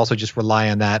let's not also just rely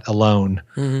on that alone.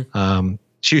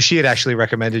 she had actually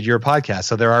recommended your podcast.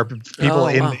 So there are people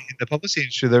in the publicity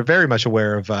industry. They're very much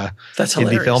aware of That's Indie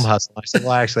hilarious. Film Hustle. I said,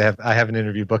 well, I have an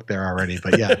interview booked there already.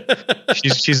 But yeah,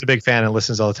 she's a big fan and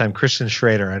listens all the time. Kristen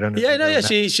Schrader. I don't know.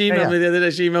 She emailed me the other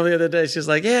day. She emailed me the other day. She's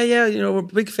like, yeah, we're a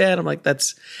big fan. I'm like,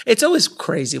 it's always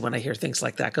crazy when I hear things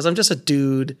like that because I'm just a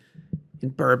dude in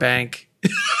Burbank.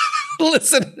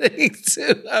 Listening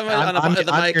to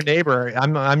I'm your neighbor.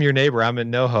 I'm your neighbor. I'm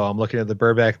in NoHo. I'm looking at the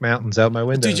Burbank Mountains out my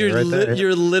window. Dude,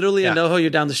 you're literally in NoHo.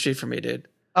 You're down the street from me, dude.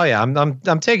 Oh yeah,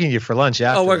 I'm taking you for lunch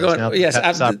after. Oh, we're going. Now. Yes,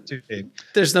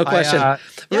 there's no question.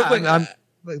 Real quick,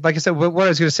 like I said, what I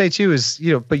was going to say too is,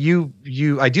 but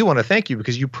I do want to thank you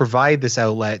because you provide this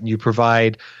outlet and you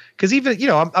provide. Because even,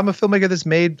 I'm a filmmaker that's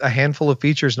made a handful of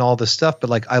features and all this stuff, but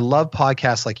like I love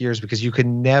podcasts like yours because you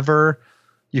can never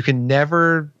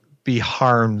be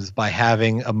harmed by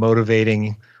having a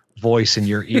motivating voice in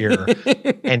your ear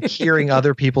and hearing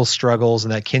other people's struggles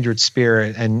and that kindred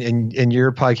spirit. And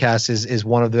your podcast is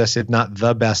one of the best, if not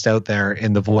the best out there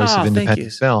in the voice of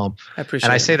independent film. I appreciate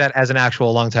and I it. say that as an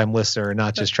actual longtime listener and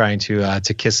not just trying to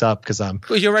kiss up because I'm.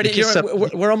 Well, you're ready.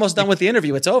 We're almost done with the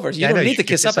interview. It's over. You don't need to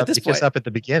kiss up at this point. Kiss up at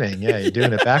the beginning. Yeah, you're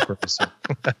doing it backwards.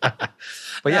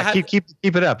 But yeah, keep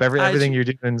it up. Everything you're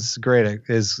doing is great.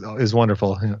 Is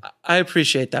wonderful. Yeah. I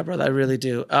appreciate that, brother. I really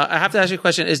do. I have to ask you a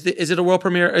question. Is it a world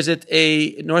premiere? Is it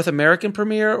a North American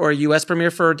premiere or a U.S.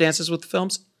 premiere for Dances with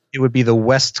Films? It would be the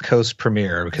West Coast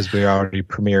premiere because we already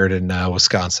premiered in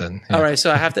Wisconsin. Yeah. All right,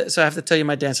 so I have to tell you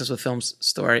my Dances with Films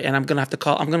story, and I'm gonna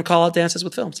call out Dances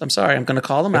with Films. I'm sorry, I'm gonna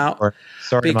call them out.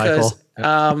 Sorry, because,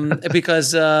 Michael.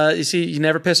 Because you see, you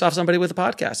never piss off somebody with a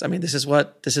podcast. I mean, this is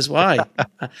why.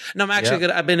 No, I'm actually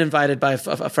good. I've been invited by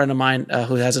a friend of mine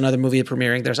who has another movie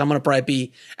premiering there, so I'm gonna probably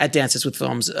be at Dances with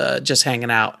Films, just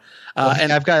hanging out.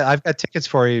 And I've got tickets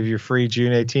for you if you're free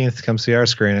June 18th. Come see our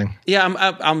screening. Yeah,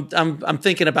 I'm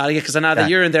thinking about it because now that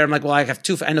you're in there, I'm like, well, I know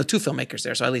two filmmakers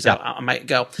there, so at least I might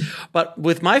go. But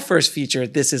with my first feature,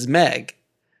 This Is Meg,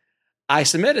 I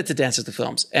submitted to Dances with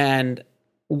Films, and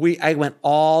I went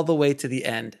all the way to the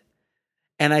end,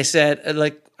 and I said,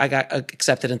 I got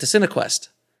accepted into CineQuest.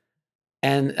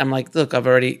 And I'm like, look,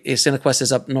 CineQuest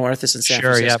is up north. It's in San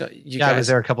Francisco. Yeah. I was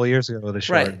there a couple of years ago with a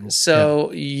short. Right.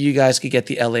 So you guys could get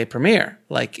the LA premiere.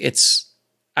 I'm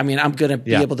going to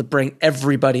be able to bring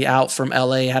everybody out from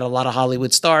LA. It had a lot of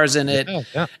Hollywood stars in it.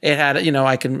 Yeah. It had,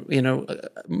 I can,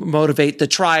 motivate the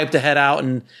tribe to head out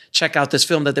and check out this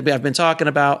film that I've been talking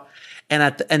about.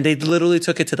 And they literally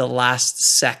took it to the last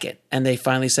second. And they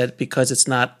finally said, because it's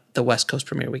not the West Coast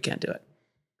premiere, we can't do it.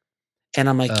 And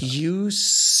I'm like, you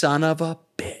son of a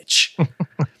bitch.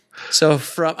 So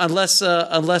unless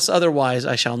otherwise,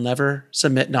 I shall never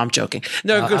submit. No, I'm joking.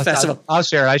 No, good festival. I'll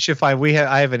share. I should find.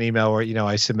 I have an email where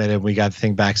I submitted. We got the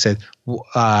thing back. Said,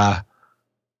 I'll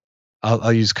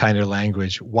use kinder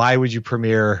language. Why would you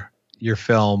premiere your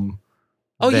film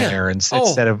there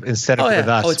instead of with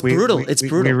us? Oh, it's brutal. It's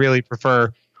brutal. We really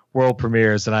prefer world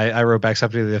premieres, and I wrote back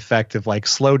something to the effect of like,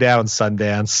 slow down,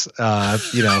 Sundance.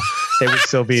 It would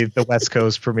still be the West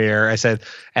Coast premiere. I said,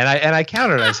 and I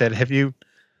countered. I said, have you?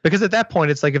 Because at that point,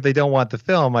 it's like if they don't want the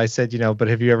film, I said, but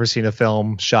have you ever seen a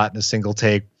film shot in a single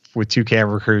take with two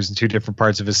camera crews in two different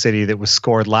parts of a city that was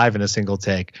scored live in a single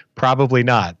take? Probably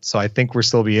not. So I think we'll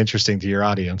still be interesting to your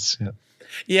audience. Yeah.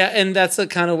 Yeah, and that's the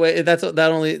kind of way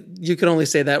you can only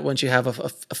say that once you have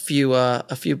a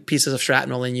few pieces of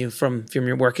shrapnel in you from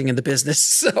your working in the business.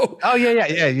 So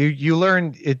you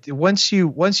learn it once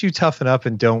you toughen up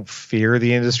and don't fear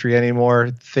the industry anymore.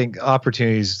 Think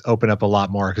opportunities open up a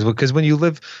lot more because when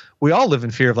we all live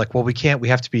in fear of like, well, we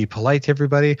have to be polite to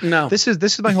everybody. No, this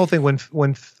is my whole thing.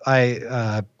 When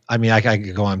I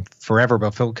could go on forever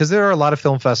about film because there are a lot of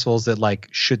film festivals that like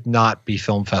should not be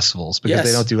film festivals because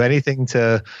they don't do anything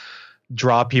to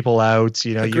draw people out.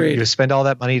 You spend all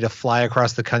that money to fly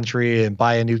across the country and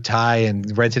buy a new tie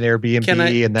and rent an Airbnb.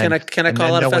 Can I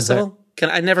call out a festival?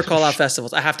 I never call out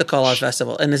festivals. I have to call out a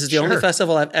festival, and this is the only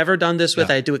festival I've ever done this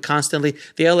with. I do it constantly.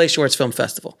 The LA Shorts Film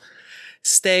Festival.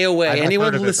 Stay away.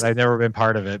 I've never been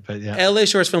part of it, but yeah. LA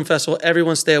Shorts Film Festival.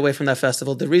 Everyone stay away from that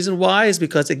festival. The reason why is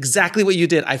because exactly what you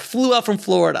did. I flew out from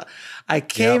Florida. I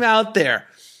came out there.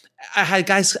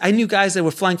 I knew guys that were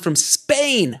flying from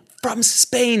Spain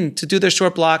to do their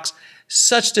short blocks.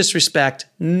 Such disrespect.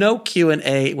 No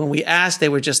Q&A. When we asked, they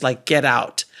were just like, get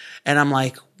out. And I'm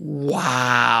like,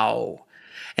 wow.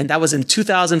 And that was in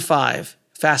 2005.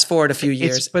 Fast forward a few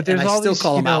years, but there's and I still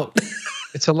call them out.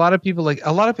 It's a lot of people and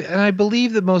I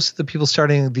believe that most of the people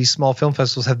starting these small film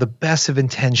festivals have the best of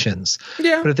intentions.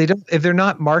 Yeah. But if they're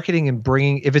not marketing and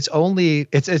it's all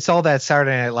that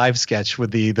Saturday Night Live sketch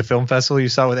with the film festival you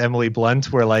saw with Emily Blunt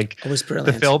where like it was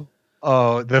brilliant.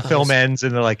 oh, the film ends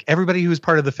and they're like, everybody who's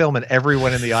part of the film, and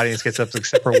everyone in the audience gets up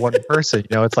except for one person.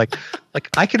 You know, it's like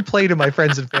I can play to my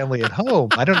friends and family at home.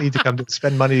 I don't need to come to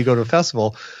spend money to go to a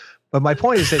festival. But my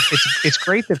point is that it's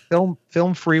great that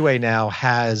Film Freeway now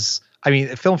has, I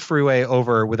mean, Film Freeway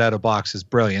over Without a Box is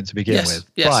brilliant to begin with.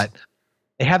 Yes. But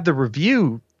they have the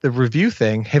review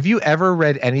thing. Have you ever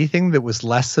read anything that was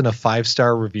less than a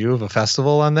 5-star review of a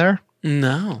festival on there?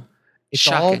 No. It's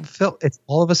Shocking. it's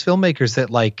all of us filmmakers that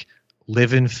like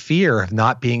live in fear of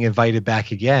not being invited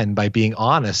back again by being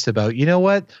honest about, you know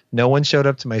what? No one showed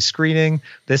up to my screening.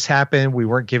 This happened. We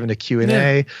weren't given a Q&A.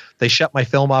 Yeah. They shut my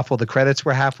film off while the credits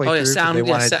were halfway through. Sound, they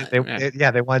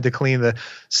wanted to clean the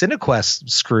Cinequest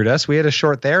screwed us. We had a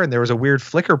short there and there was a weird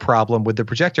flicker problem with the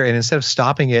projector. And instead of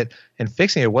stopping it and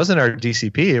fixing it, it wasn't our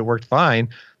DCP. It worked fine.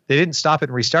 They didn't stop it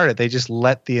and restart it. They just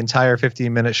let the entire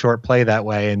 15-minute short play that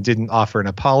way and didn't offer an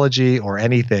apology or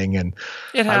anything. And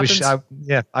it happens.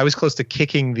 I was close to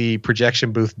kicking the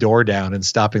projection booth door down and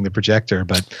stopping the projector.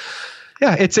 But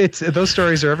yeah, it's those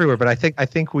stories are everywhere. But I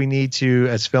think we need to,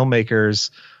 as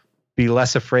filmmakers, be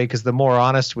less afraid, because the more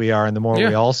honest we are and the more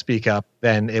we all speak up,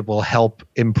 then it will help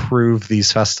improve these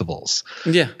festivals.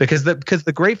 Yeah, because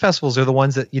the great festivals are the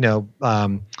ones that, you know,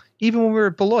 even when we were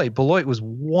at Beloit was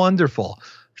wonderful.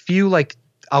 Few, like,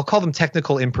 I'll call them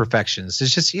technical imperfections.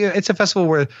 It's just, you know, it's a festival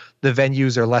where the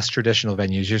venues are less traditional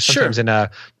venues. You're sometimes in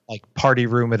a like party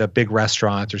room at a big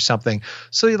restaurant or something.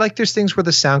 So like there's things where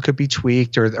the sound could be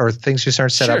tweaked or things just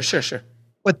aren't set up. Sure.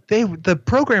 But the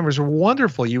programmers were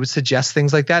wonderful. You would suggest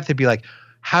things like that. They'd be like,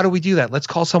 how do we do that? Let's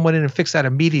call someone in and fix that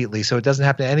immediately, so it doesn't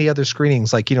happen to any other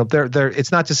screenings. Like, you know,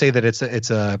 it's not to say that it's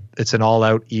an all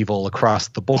out evil across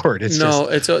the board. There's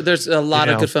a lot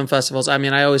of good film festivals. I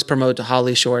mean, I always promote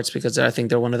Holly Shorts because I think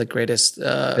they're one of the greatest.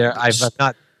 I've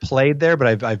not played there,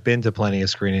 but I've been to plenty of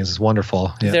screenings. It's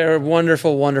wonderful. Yeah. They're a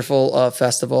wonderful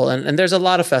festival, and there's a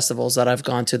lot of festivals that I've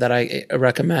gone to that I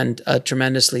recommend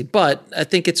tremendously. But I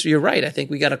think you're right. I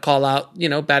think we got to call out, you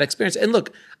know, bad experience. And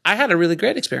look, I had a really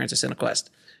great experience at Cinequest.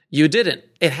 You didn't.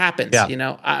 It happens. Yeah. You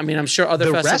know, I mean, I'm sure other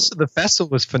festivals. The rest of the festival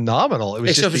was phenomenal. It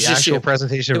was just the actual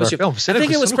presentation of our film. I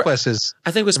think it was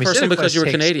personal because you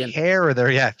were Canadian.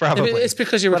 Probably. It's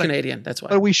because you were Canadian. That's why.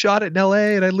 But we shot it in LA,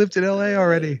 and I lived in LA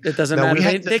already. It doesn't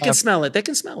matter. They can smell it. They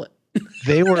can smell it.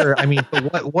 They were. I mean,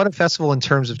 what a festival in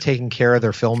terms of taking care of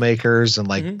their filmmakers and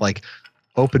like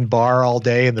open bar all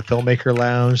day in the filmmaker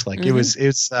lounge. Like it was.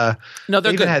 No,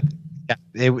 they're good.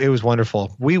 It was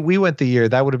wonderful. We went the year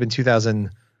that would have been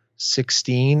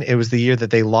 2016. It was the year that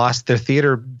they lost their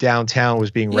theater downtown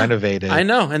was being renovated. I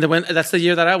know, and that's the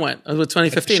year that I went. It was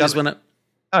 2015 is when it.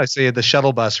 Oh, so you had the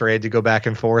shuttle bus where you had to go back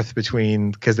and forth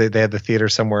between, because they had the theater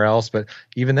somewhere else. But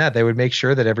even that, they would make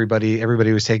sure that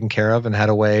everybody was taken care of and had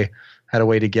a way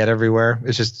to get everywhere.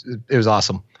 It was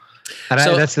awesome. And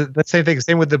that's the same thing.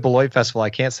 Same with the Beloit Festival. I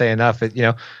can't say enough.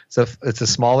 It's a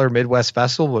smaller Midwest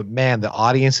festival, but man, the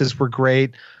audiences were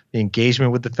great. The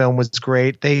engagement with the film was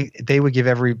great. They would give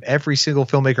every single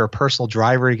filmmaker a personal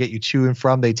driver to get you to and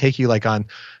from. They take you like on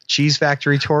cheese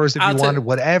factory tours if you wanted,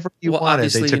 whatever you wanted.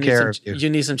 They took care of you. You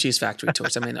need some cheese factory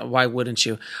tours. I mean, why wouldn't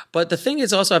you? But the thing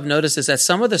is also I've noticed is that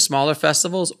some of the smaller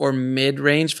festivals or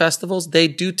mid-range festivals, they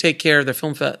do take care of their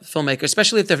filmmakers,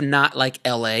 especially if they're not like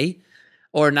LA.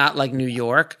 Or not like New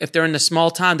York. If they're in a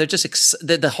small town, they're just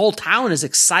the whole town is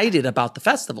excited about the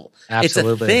festival.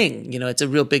 Absolutely. It's a thing, you know. It's a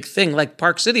real big thing, like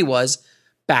Park City was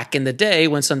back in the day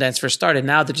when Sundance first started.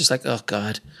 Now they're just like, oh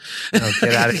god,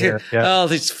 get out of here! Yeah. Oh,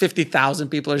 these 50,000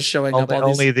 people are showing up.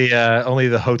 Only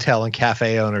the hotel and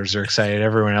cafe owners are excited.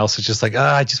 Everyone else is just like,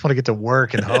 I just want to get to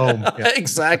work and home. Yeah.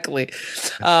 Exactly.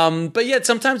 But yet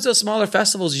sometimes those smaller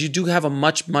festivals, you do have a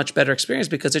much better experience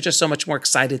because they're just so much more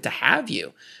excited to have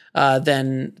you.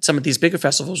 Than some of these bigger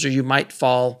festivals where you might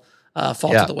fall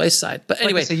to the wayside. But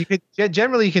anyway, so you can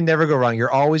never go wrong. You're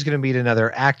always going to meet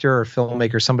another actor or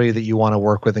filmmaker, somebody that you want to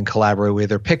work with and collaborate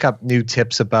with, or pick up new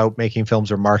tips about making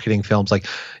films or marketing films. Like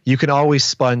you can always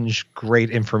sponge great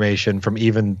information from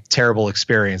even terrible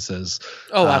experiences.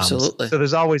 Oh, absolutely. So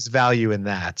there's always value in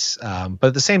that. But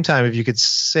at the same time, if you could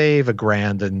save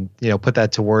 $1,000 and, you know, put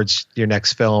that towards your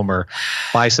next film or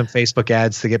buy some Facebook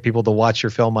ads to get people to watch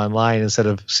your film online instead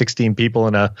of 16 people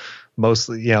in a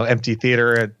mostly, you know, empty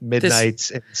theater at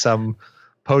midnight in some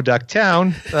Podunk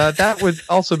Town, that would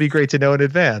also be great to know in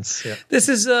advance. Yeah. This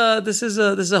is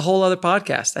a whole other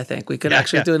podcast. I think we could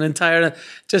actually do an entire,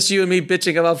 just you and me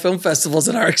bitching about film festivals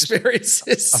and our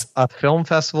experiences. A film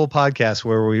festival podcast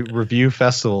where we review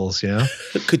festivals.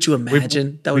 Could you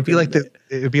imagine? That would be like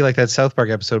it would be like that South Park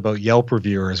episode about Yelp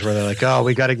reviewers where they're like, oh,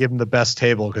 we got to give them the best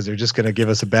table because they're just going to give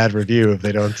us a bad review if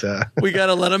they don't. We got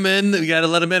to let them in. We got to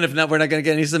let them in. If not, we're not going to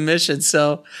get any submissions.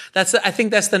 So I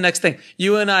think that's the next thing.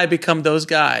 You and I become those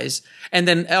guys. And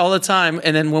then all the time.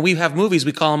 And then when we have movies,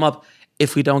 we call them up.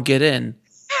 If we don't get in,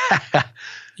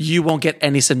 you won't get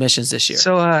any submissions this year.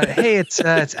 So, hey, it's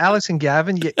Alex and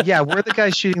Gavin. Yeah, we're the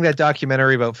guys shooting that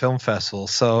documentary about film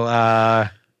festivals. So,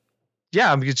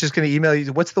 yeah, I'm just going to email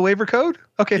you. What's the waiver code?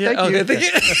 Okay, thank you.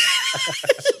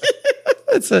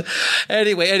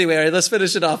 Anyway, all right, let's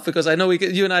finish it off because I know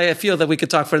you and I feel that we could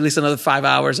talk for at least another 5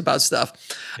 hours about stuff.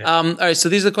 Yeah. All right, so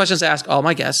these are the questions I ask all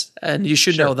my guests, and you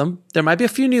should know them. There might be a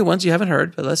few new ones you haven't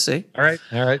heard, but let's see. All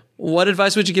right. What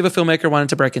advice would you give a filmmaker wanting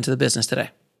to break into the business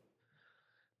today?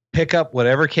 Pick up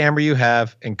whatever camera you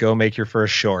have and go make your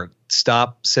first short.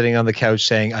 Stop sitting on the couch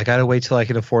saying, I got to wait till I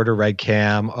can afford a red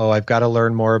cam. Oh, I've got to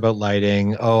learn more about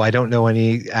lighting. Oh, I don't know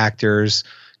any actors.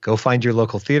 Go find your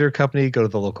local theater company. Go to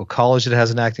the local college that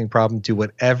has an acting problem. Do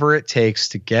whatever it takes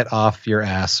to get off your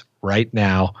ass right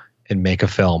now and make a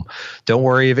film. Don't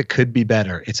worry if it could be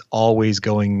better. There's always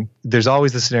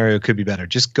the scenario it could be better.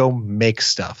 Just go make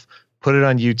stuff. Put it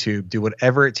on YouTube. Do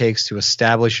whatever it takes to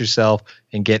establish yourself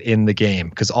and get in the game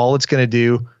because all it's going to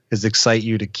do is excite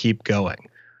you to keep going.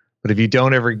 But if you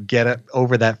don't ever get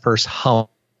over that first hump,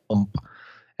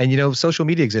 and social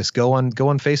media exists. Go on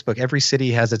Facebook. Every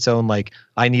city has its own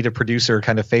I need a producer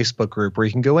kind of Facebook group where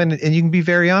you can go in and you can be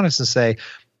very honest and say,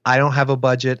 I don't have a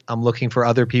budget. I'm looking for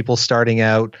other people starting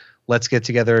out. Let's get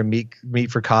together and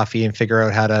meet for coffee and figure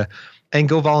out how to and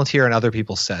go volunteer on other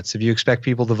people's sets. If you expect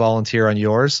people to volunteer on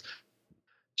yours,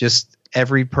 just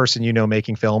every person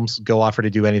making films, go offer to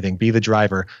do anything. Be the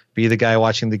driver. Be the guy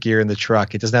watching the gear in the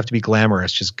truck. It doesn't have to be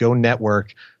glamorous. Just go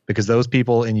network because those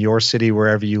people in your city,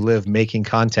 wherever you live, making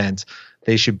content,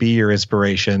 they should be your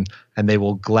inspiration and they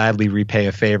will gladly repay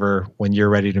a favor when you're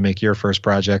ready to make your first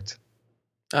project.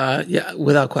 Yeah,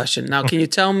 without question. Now, can you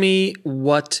tell me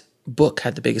what book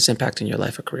had the biggest impact in your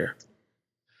life or career?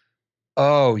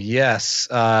 Oh, yes.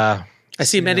 I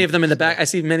see many of them in the back. I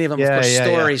see many of them. Of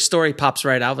course, Story pops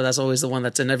right out, but that's always the one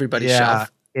that's in everybody's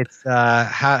shelf. It's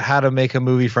how to make a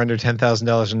movie for under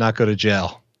 $10,000 and not go to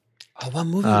jail. Oh, what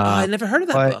movie? I never heard of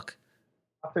that book.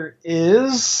 Author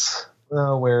is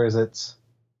where is it?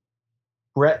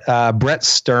 Brett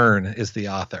Stern is the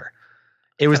author.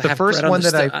 It was the first one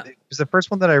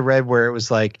that I read where it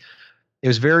was it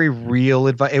was very real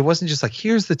advice. It wasn't just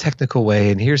here's the technical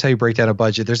way and here's how you break down a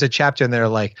budget. There's a chapter in there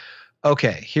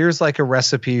okay, here's a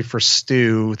recipe for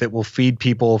stew that will feed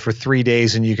people for 3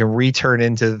 days and you can return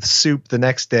into soup the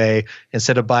next day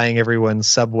instead of buying everyone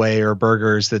Subway or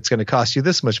burgers that's going to cost you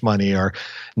this much money. Or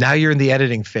now you're in the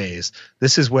editing phase.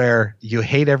 This is where you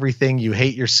hate everything. You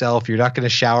hate yourself. You're not going to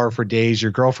shower for days. Your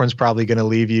girlfriend's probably going to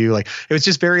leave you. It was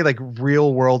just very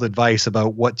real world advice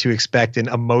about what to expect and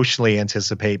emotionally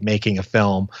anticipate making a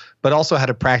film, but also how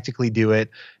to practically do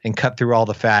it and cut through all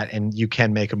the fat. And you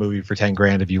can make a movie for 10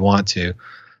 grand if you want to.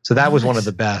 So that was one of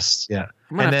the best. Yeah.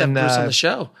 I'm going to have Bruce on the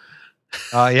show.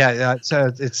 Yeah. So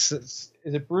is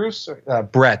it Bruce or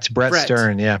Brett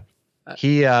Stern? Yeah.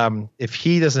 He, if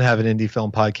he doesn't have an indie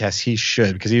film podcast, he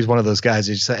should, because he's one of those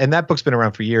guys. And that book's been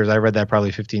around for years. I read that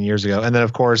probably 15 years ago. And then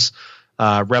of course,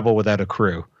 Rebel Without a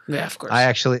Crew. Yeah, of course. I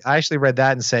actually read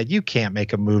that and said, you can't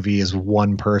make a movie as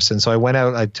one person. So I went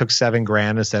out, I took $7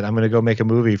 grand and said, I'm going to go make a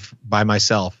movie by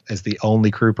myself as the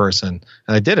only crew person.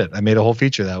 And I did it. I made a whole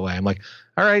feature that way. I'm like,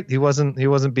 all right, he wasn't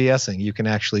BSing. You can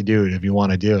actually do it if you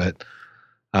want to do it.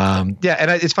 Yeah.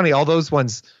 And it's funny, all those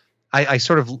ones, I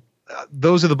sort of,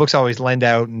 those are the books I always lend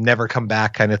out and never come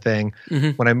back kind of thing.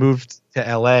 Mm-hmm. When I moved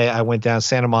to LA, I went down,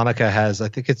 Santa Monica has, I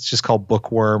think it's just called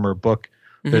Bookworm or Book.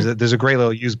 Mm-hmm. There's a great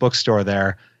little used bookstore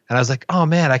there. And I was like, oh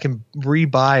man, I can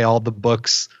rebuy all the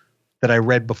books that I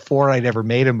read before I'd ever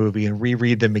made a movie and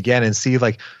reread them again and see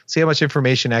how much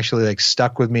information actually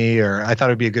stuck with me, or I thought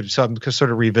it'd be a good, so I'm sort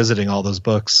of revisiting all those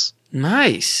books.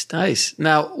 Nice.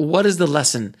 Now, what is the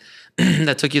lesson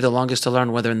that took you the longest to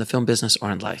learn, whether in the film business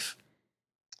or in life?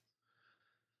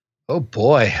 Oh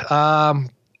boy.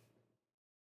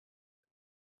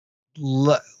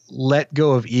 Let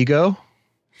go of ego.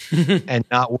 And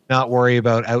not worry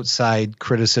about outside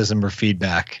criticism or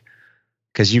feedback,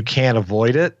 because you can't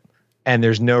avoid it, and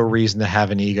there's no reason to have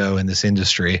an ego in this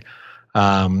industry.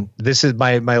 This is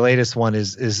my latest one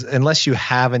is unless you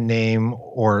have a name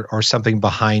or something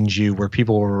behind you where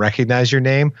people will recognize your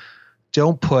name,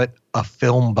 don't put a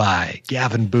film by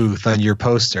Gavin Booth on your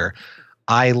poster.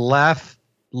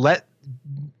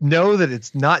 Know that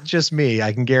it's not just me.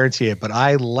 I can guarantee it, but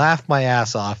I laugh my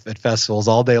ass off at festivals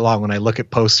all day long when I look at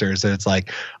posters and it's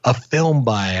like a film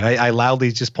by, and I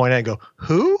loudly just point at it and go,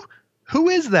 who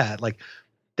is that? Like,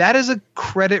 that is a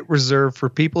credit reserved for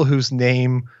people whose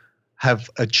name have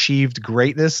achieved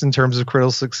greatness in terms of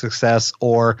critical success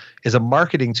or is a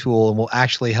marketing tool and will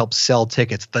actually help sell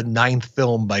tickets. The ninth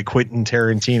film by Quentin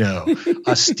Tarantino,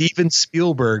 a Steven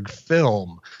Spielberg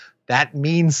film. That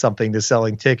means something to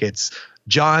selling tickets.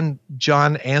 John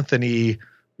Anthony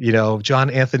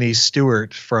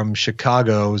Stewart from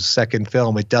Chicago's second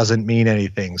film. It doesn't mean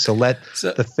anything. So let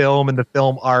the film and the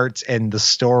film art and the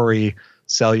story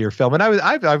sell your film. And I was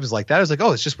like that. I was like,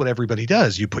 oh, it's just what everybody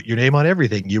does. You put your name on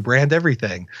everything. You brand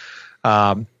everything.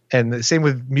 And the same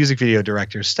with music video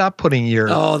directors. Stop putting your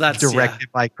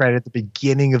directed by credit at the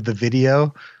beginning of the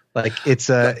video. Like it's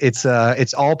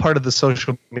all part of the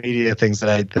social media things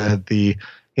that the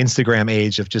Instagram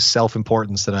age of just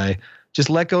self-importance that I just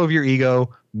let go of your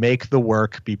ego, make the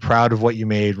work, be proud of what you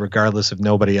made, regardless if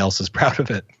nobody else is proud of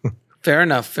it. Fair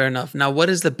enough. Now, what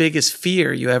is the biggest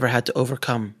fear you ever had to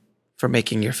overcome for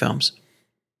making your films?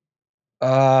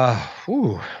 I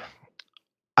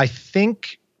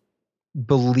think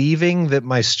believing that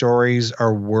my stories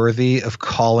are worthy of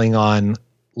calling on,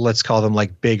 let's call them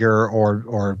like bigger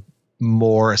or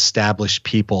more established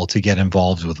people to get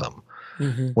involved with them.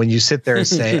 Mm-hmm. When you sit there and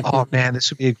say, oh man, this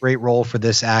would be a great role for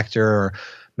this actor, or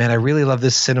man, I really love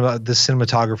this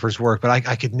cinematographer's work, but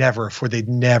I could never afford, they'd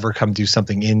never come do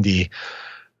something indie.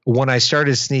 When I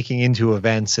started sneaking into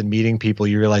events and meeting people,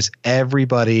 you realize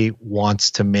everybody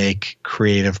wants to make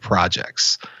creative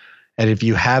projects. And if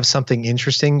you have something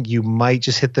interesting, you might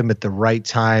just hit them at the right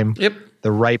time,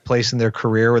 the right place in their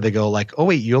career where they go like, oh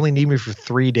wait, you only need me for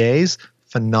 3 days?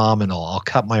 Phenomenal. I'll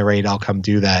cut my rate. I'll come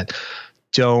do that.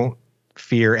 Don't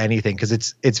fear anything, because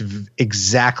it's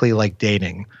exactly like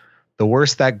dating. The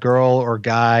worst that girl or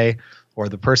guy or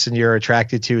the person you're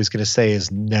attracted to is going to say is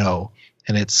no.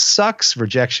 And it sucks.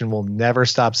 Rejection will never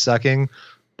stop sucking.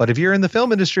 But if you're in the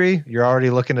film industry, you're already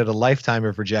looking at a lifetime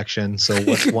of rejection. So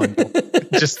what's one?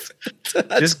 just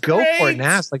go for it and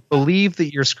ask. Like, believe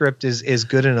that your script is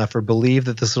good enough, or believe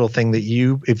that this little thing that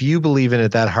if you believe in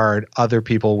it that hard, other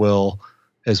people will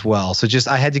as well. So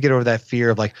I had to get over that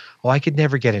fear of like, oh, I could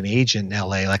never get an agent in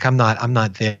LA. Like I'm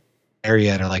not there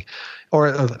yet. Or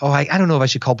I don't know if I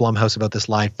should call Blumhouse about this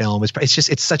live film.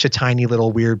 It's such a tiny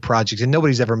little weird project and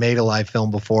nobody's ever made a live film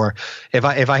before. If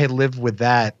I had lived with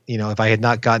that, if I had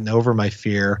not gotten over my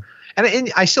fear,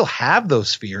 and I still have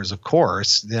those fears, of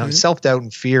course, self-doubt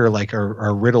and fear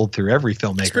are riddled through every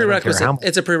filmmaker. It's prerequisite.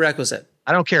 It's a prerequisite.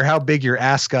 I don't care how big your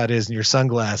ascot is and your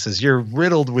sunglasses. You're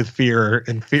riddled with fear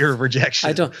and fear of rejection.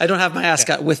 I don't have my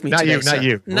ascot with me today. Not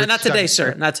you. Not today,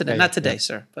 sir. Not today,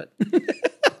 sir. But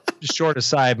short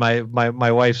aside, my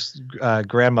wife's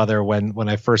grandmother, when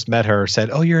I first met her,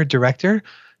 said, "Oh, you're a director?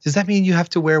 Does that mean you have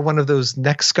to wear one of those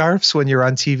neck scarves when you're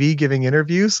on TV giving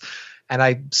interviews?" And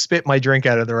I spit my drink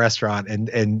out of the restaurant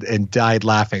and died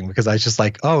laughing, because I was just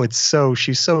like, oh,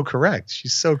 she's so correct.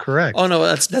 She's so correct. Oh no,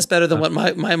 that's better than what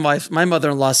my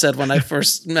mother-in-law said when I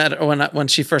first met her, when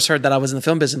she first heard that I was in the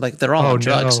film business. Like, they're all on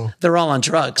drugs. No. They're all on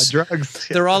drugs. Drugs.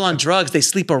 They're all on drugs. They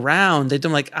sleep around.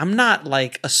 I'm like, I'm not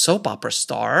like a soap opera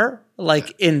star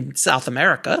like in South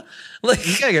America. Like,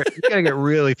 you gotta get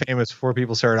really famous before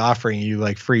people start offering you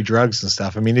like free drugs and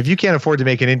stuff. I mean, if you can't afford to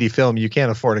make an indie film, you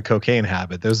can't afford a cocaine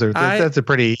habit. That's a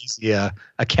pretty easy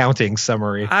accounting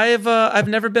summary. I've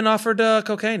never been offered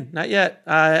cocaine, not yet.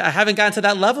 I haven't gotten to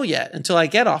that level yet until I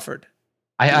get offered.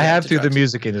 I have through the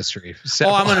music industry.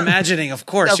 I'm imagining, of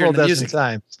course, you're in the music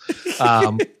times.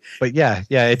 But yeah,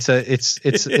 it's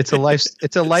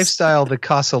a lifestyle that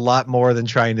costs a lot more than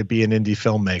trying to be an indie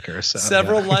filmmaker. So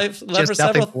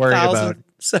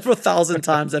several thousand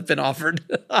times I've been offered.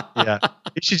 Yeah,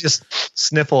 you should just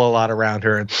sniffle a lot around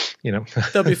her, and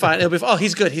they'll be fine. Oh,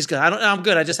 he's good. I'm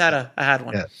good. I just had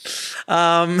one. Yeah.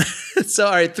 So,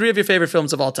 all right, 3 of your favorite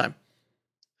films of all time.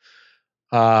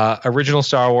 Original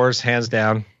Star Wars, hands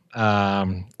down.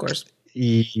 Of course.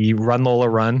 Run Lola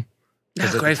Run.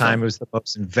 Because at the time film. It was the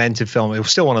most inventive film. It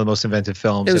was still one of the most inventive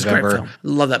films it was I've a great ever. Film.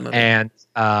 Love that movie. And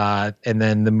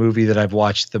then the movie that I've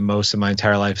watched the most in my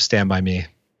entire life, Stand By Me.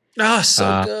 Oh,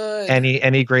 so good.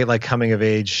 Any great like coming of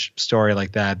age story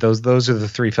like that. Those are the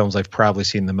 3 films I've probably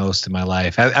seen the most in my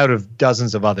life. Out of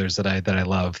dozens of others that I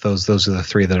love. Those are the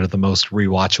 3 that are the most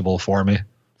rewatchable for me.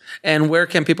 And where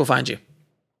can people find you?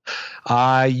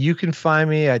 You can find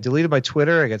me. I deleted my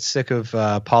Twitter. I got sick of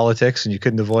politics and you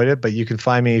couldn't avoid it. But you can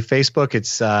find me Facebook.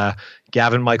 It's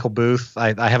Gavin Michael Booth.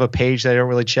 I have a page that I don't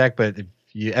really check, but if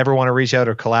you ever want to reach out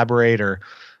or collaborate, or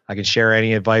I can share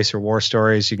any advice or war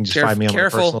stories, you can just find me on my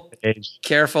personal page.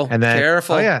 Careful.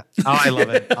 Oh yeah. Oh, I love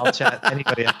it. I'll chat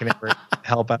anybody I can ever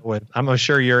help out with. I'm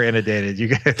sure you're inundated. You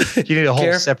need a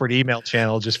whole separate email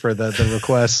channel just for the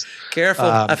requests. Careful.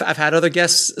 I've had other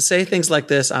guests say things like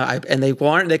this, and they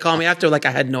call me after like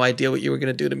I had no idea what you were going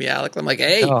to do to me, Alex. I'm like,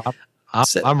 hey. No,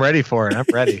 I'm ready for it. I'm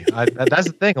ready. That's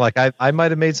the thing. Like I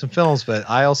might have made some films, but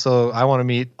I want to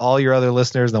meet all your other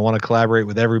listeners and I want to collaborate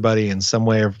with everybody in some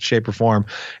way or shape or form.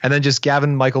 And then just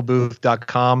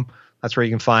GavinMichaelBooth.com. That's where you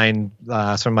can find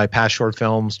some of my past short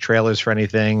films, trailers for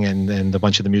anything, and a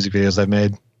bunch of the music videos I've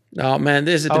made. Oh man,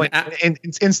 this has been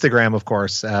it's Instagram, of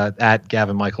course, at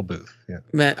Gavin Michael Booth. Yeah.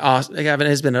 Man, awesome. Gavin, it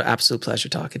has been an absolute pleasure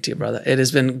talking to you, brother. It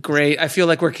has been great. I feel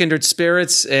like we're kindred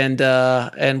spirits, and we're.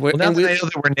 Well, now that I know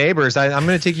that we're neighbors, I'm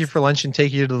going to take you for lunch and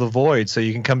take you to the Void, so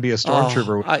you can come be a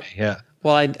stormtrooper with me. Yeah.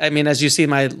 Well, I mean, as you see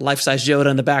my life-size Yoda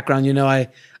in the background, you know, I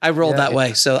rolled that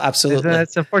way. So absolutely.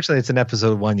 Unfortunately, it's an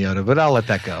episode 1 Yoda, but I'll let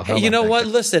that go. Hey, you know what?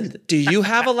 Listen, do you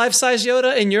have a life-size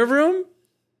Yoda in your room?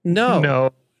 No,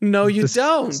 you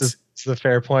don't. This is a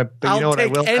fair point. But you know what I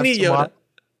will have tomorrow?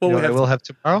 I will have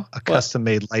tomorrow? A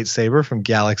custom-made lightsaber from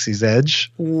Galaxy's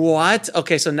Edge. What?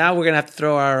 Okay, so now we're gonna have to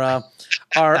throw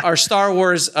our Star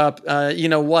Wars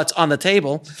what's on the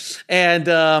table, and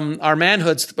our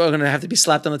manhoods are gonna have to be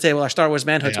slapped on the table. Our Star Wars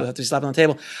manhoods will have to be slapped on the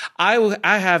table.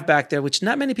 I have back there, which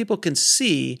not many people can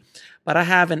see, but I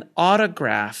have an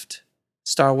autographed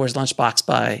Star Wars lunchbox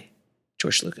by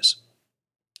George Lucas,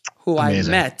 who I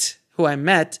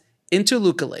met in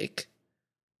Toluca Lake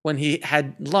when he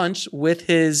had lunch with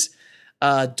his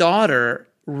daughter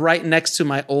right next to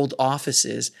my old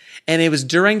offices. And it was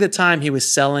during the time he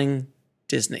was selling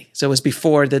Disney. So it was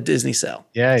before the Disney sale.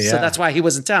 Yeah. So that's why he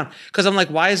was in town. Because I'm like,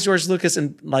 why is George Lucas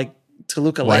in like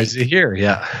Toluca Lake? Why is he here?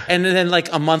 Yeah. And then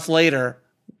like a month later,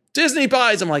 Disney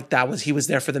buys. I'm like, he was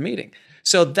there for the meeting.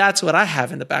 So that's what I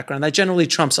have in the background. That generally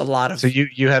trumps a lot of. So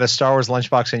you had a Star Wars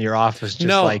lunchbox in your office,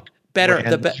 better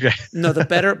than that.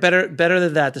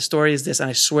 The story is this, and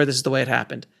I swear this is the way it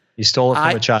happened. You stole it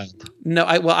from a child. No,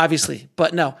 obviously,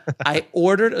 but no. I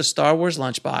ordered a Star Wars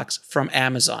lunchbox from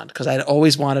Amazon because I'd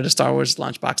always wanted a Star Wars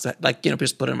lunchbox that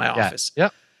just put in my office.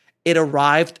 Yep. It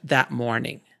arrived that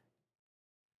morning,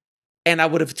 and I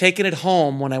would have taken it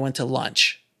home when I went to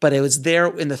lunch, but it was there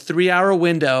in the 3-hour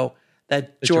window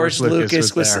that George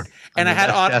Lucas was there. And I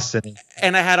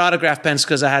had autograph pens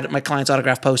because I had my clients'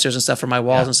 autograph posters and stuff for my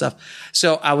walls and stuff.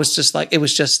 So I was just like, it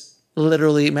was just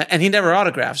literally, and he never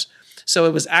autographs. So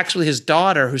it was actually his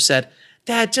daughter who said,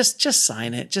 "Dad, just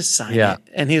sign it, just sign it."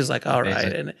 And he was like, "All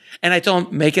right." And I told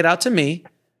him, "Make it out to me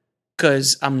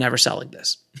because I'm never selling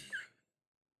this."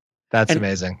 That's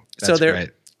amazing. That's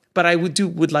great. But I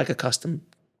would like a custom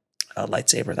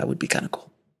lightsaber. That would be kind of cool.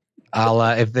 I'll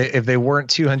if they weren't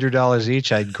 $200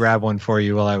 each, I'd grab one for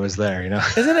you while I was there. You know,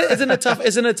 isn't it tough?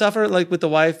 Isn't it tougher? Like with the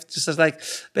wife, just as like,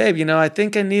 babe, I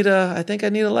think I need a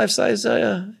life size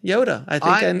Yoda.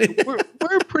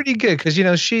 We're pretty good because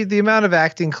the amount of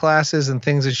acting classes and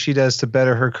things that she does to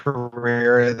better her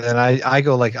career. Then I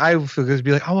go like I would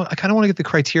be like, I kind of want to get the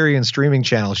Criterion streaming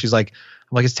channel. She's like,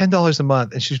 I'm like, it's $10 a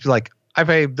month, and she's be like, I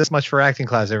pay this much for acting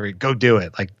class every. Go do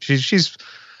it. Like she's.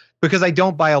 Because I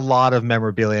don't buy a lot of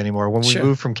memorabilia anymore. When we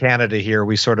moved from Canada here,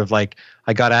 we sort of like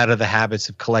I got out of the habits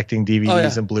of collecting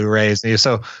DVDs and Blu-rays.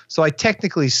 So I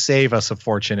technically save us a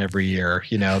fortune every year.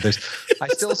 I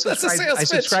still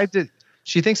subscribe to.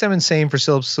 She thinks I'm insane for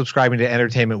still subscribing to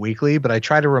Entertainment Weekly, but I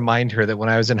try to remind her that when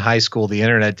I was in high school, the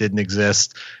internet didn't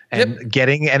exist. And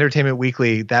getting Entertainment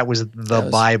Weekly, that was the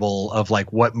Bible of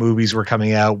like what movies were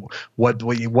coming out, what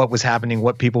was happening,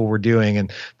 what people were doing.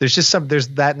 And there's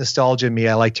that nostalgia in me.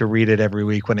 I like to read it every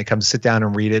week when it comes, sit down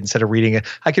and read it instead of reading it.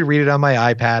 I could read it on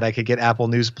my iPad. I could get Apple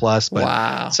News Plus,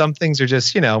 but some things are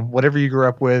just, whatever you grew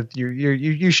up with,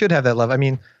 you should have that love. I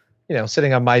mean,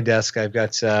 sitting on my desk, I've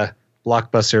got,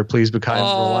 Blockbuster, Please Be Kind.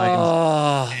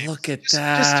 Oh, look at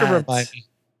that! Just to remind me.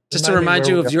 Just to remind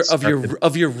you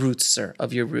of your roots, sir.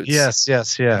 Of your roots.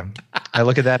 Yes, yeah. I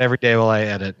look at that every day while I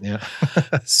edit. Yeah,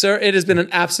 sir. It has been an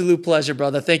absolute pleasure,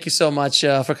 brother. Thank you so much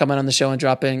for coming on the show and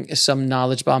dropping some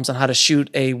knowledge bombs on how to shoot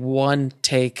a one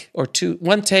take,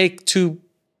 two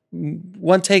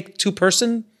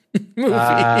person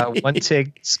movie. One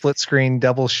take, split screen,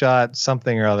 double shot,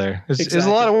 something or other. It's a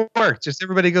lot of work. Just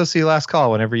everybody go see Last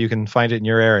Call whenever you can find it in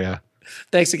your area.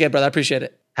 Thanks again, brother. I appreciate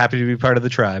it. Happy to be part of the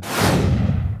tribe.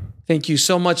 Thank you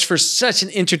so much for such an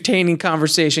entertaining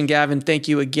conversation, Gavin. Thank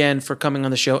you again for coming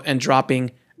on the show and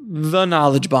dropping the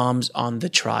knowledge bombs on the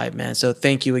tribe, man. So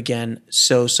thank you again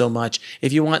so much.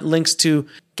 If you want links to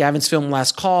Gavin's film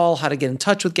Last Call, how to get in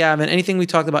touch with Gavin, anything we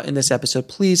talked about in this episode,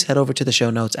 please head over to the show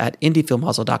notes at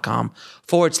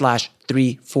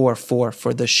indiefilmhustle.com/344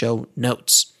 for the show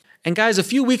notes. And guys, a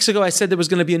few weeks ago, I said there was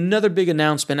going to be another big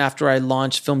announcement after I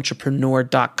launched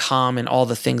filmentrepreneur.com and all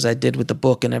the things I did with the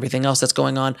book and everything else that's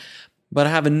going on. But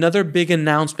I have another big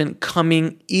announcement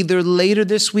coming either later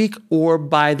this week or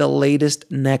by the latest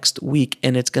next week.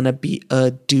 And it's going to be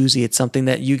a doozy. It's something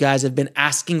that you guys have been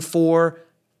asking for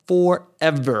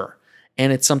forever.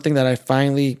 And it's something that I've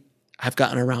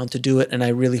gotten around to do it. And I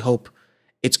really hope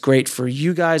it's great for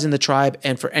you guys in the tribe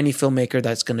and for any filmmaker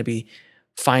that's going to be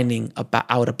finding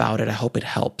out about it. I hope it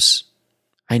helps.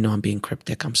 I know I'm being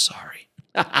cryptic. I'm sorry.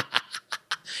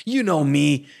 You know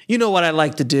me. You know what I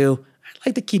like to do. I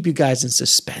like to keep you guys in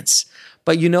suspense.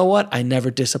 But you know what? I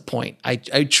never disappoint. I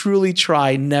truly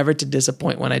try never to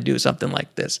disappoint when I do something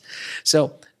like this.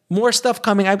 So more stuff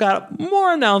coming. I've got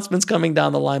more announcements coming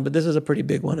down the line, but this is a pretty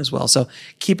big one as well. So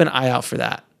keep an eye out for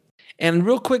that. And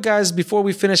real quick, guys, before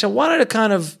we finish, I wanted to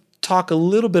kind of talk a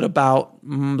little bit about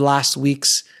last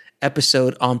week's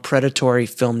episode on predatory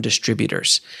film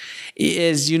distributors.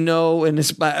 As you know, and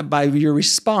it's by your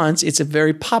response, it's a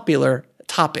very popular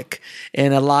topic.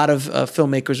 And a lot of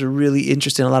filmmakers are really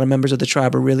interested, a lot of members of the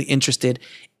tribe are really interested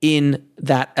in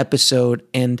that episode.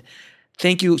 And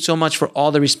thank you so much for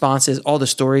all the responses, all the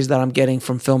stories that I'm getting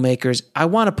from filmmakers. I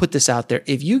want to put this out there.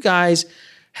 If you guys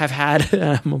have had,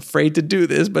 I'm afraid to do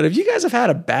this, but if you guys have had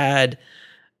a bad,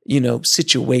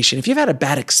 situation, if you've had a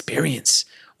bad experience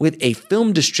with a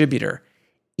film distributor,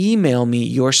 email me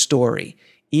your story.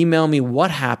 Email me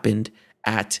what happened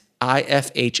at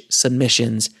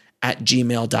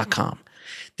ifhsubmissions@gmail.com.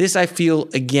 This, I feel,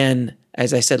 again,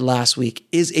 as I said last week,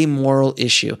 is a moral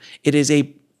issue. It is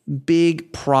a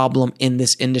big problem in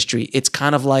this industry. It's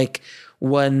kind of like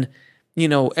when,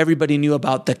 everybody knew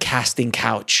about the casting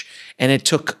couch and it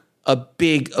took a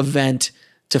big event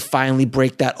to finally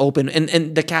break that open.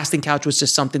 And the casting couch was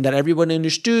just something that everyone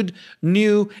understood,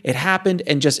 knew, it happened,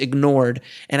 and just ignored.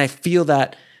 And I feel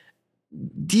that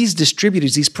these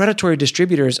distributors, these predatory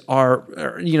distributors are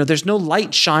there's no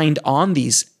light shined on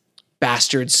these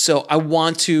bastards. So I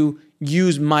want to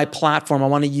use my platform. I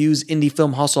want to use Indie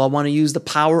Film Hustle. I want to use the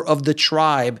power of the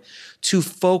tribe to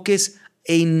focus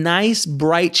a nice,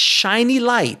 bright, shiny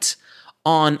light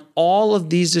on all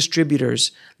of these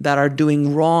distributors that are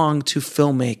doing wrong to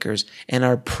filmmakers and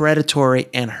are predatory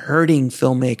and hurting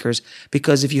filmmakers.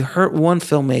 Because if you hurt one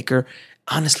filmmaker,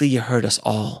 honestly, you hurt us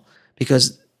all.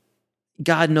 Because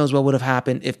God knows what would have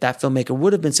happened if that filmmaker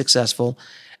would have been successful,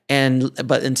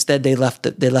 but instead they left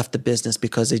the business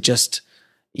because they just,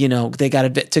 they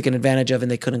got taken advantage of and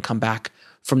they couldn't come back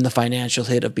from the financial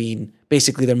hit of being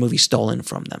basically their movie stolen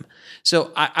from them.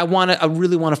 So I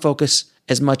really want to focus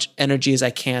as much energy as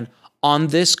I can on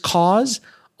this cause,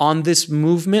 on this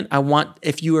movement.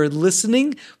 If you are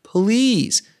listening,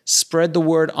 please spread the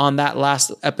word on that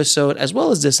last episode as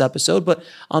well as this episode, but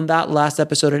on that last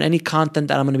episode and any content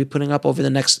that I'm going to be putting up over the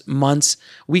next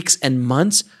weeks and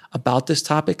months about this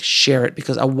topic, share it,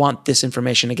 because I want this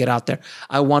information to get out there.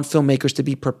 I want filmmakers to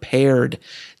be prepared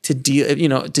to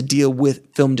deal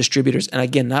with film distributors. And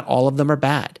again, not all of them are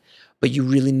bad, but you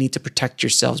really need to protect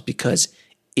yourselves because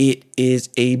it is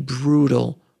a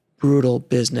brutal, brutal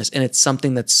business. And it's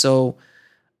something that's so,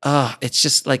 it's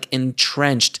just like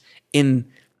entrenched in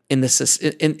the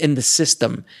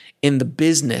system, in the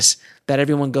business, that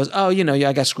everyone goes, oh,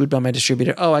 I got screwed by my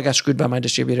distributor. Oh, I got screwed by my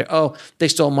distributor. Oh, they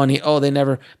stole money. Oh, they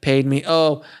never paid me.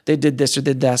 Oh, they did this or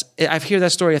did that. I've heard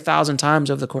that story 1,000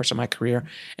 times over the course of my career,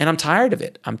 and I'm tired of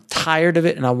it. And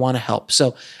I want to help.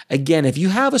 So again, if you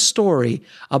have a story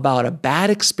about a bad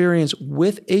experience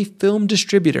with a film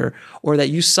distributor, or that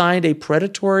you signed a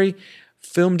predatory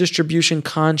film distribution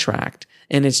contract,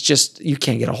 and it's just, you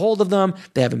can't get a hold of them,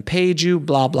 they haven't paid you,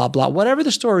 blah, blah, blah. Whatever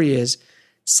the story is,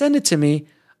 send it to me.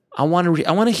 I want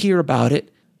to hear about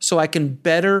it so I can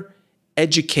better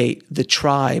educate the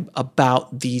tribe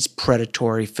about these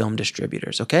predatory film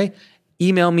distributors, okay?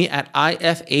 Email me at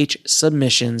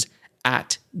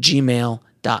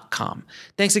ifhsubmissions@gmail.com.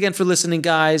 Thanks again for listening,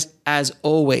 guys. As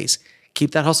always,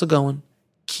 keep that hustle going,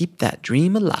 keep that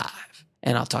dream alive,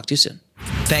 and I'll talk to you soon.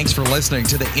 Thanks for listening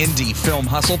to the Indie Film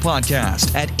Hustle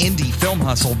podcast at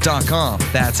indiefilmhustle.com.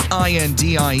 That's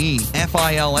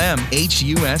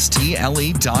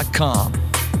INDIEFILMHUSTLE.com.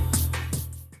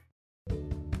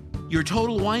 Your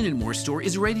Total Wine & More store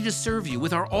is ready to serve you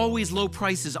with our always low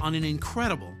prices on an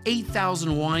incredible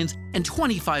 8,000 wines and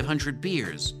 2,500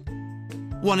 beers.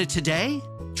 Want it today?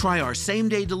 Try our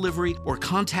same-day delivery or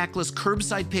contactless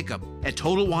curbside pickup at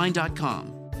TotalWine.com.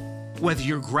 Whether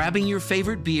you're grabbing your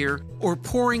favorite beer or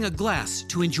pouring a glass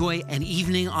to enjoy an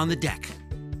evening on the deck,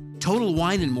 Total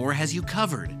Wine & More has you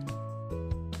covered.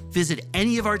 Visit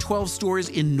any of our 12 stores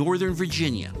in Northern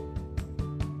Virginia.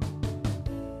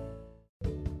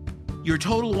 Your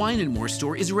Total Wine & More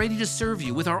store is ready to serve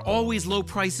you with our always low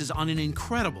prices on an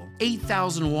incredible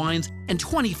 8,000 wines and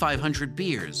 2,500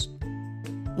 beers.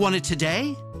 Want it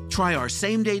today? Try our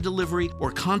same-day delivery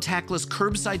or contactless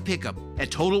curbside pickup at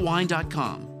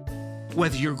TotalWine.com.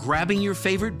 Whether you're grabbing your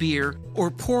favorite beer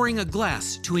or pouring a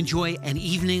glass to enjoy an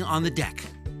evening on the deck,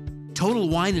 Total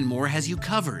Wine & More has you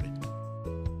covered.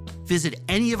 Visit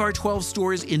any of our 12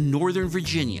 stores in Northern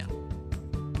Virginia.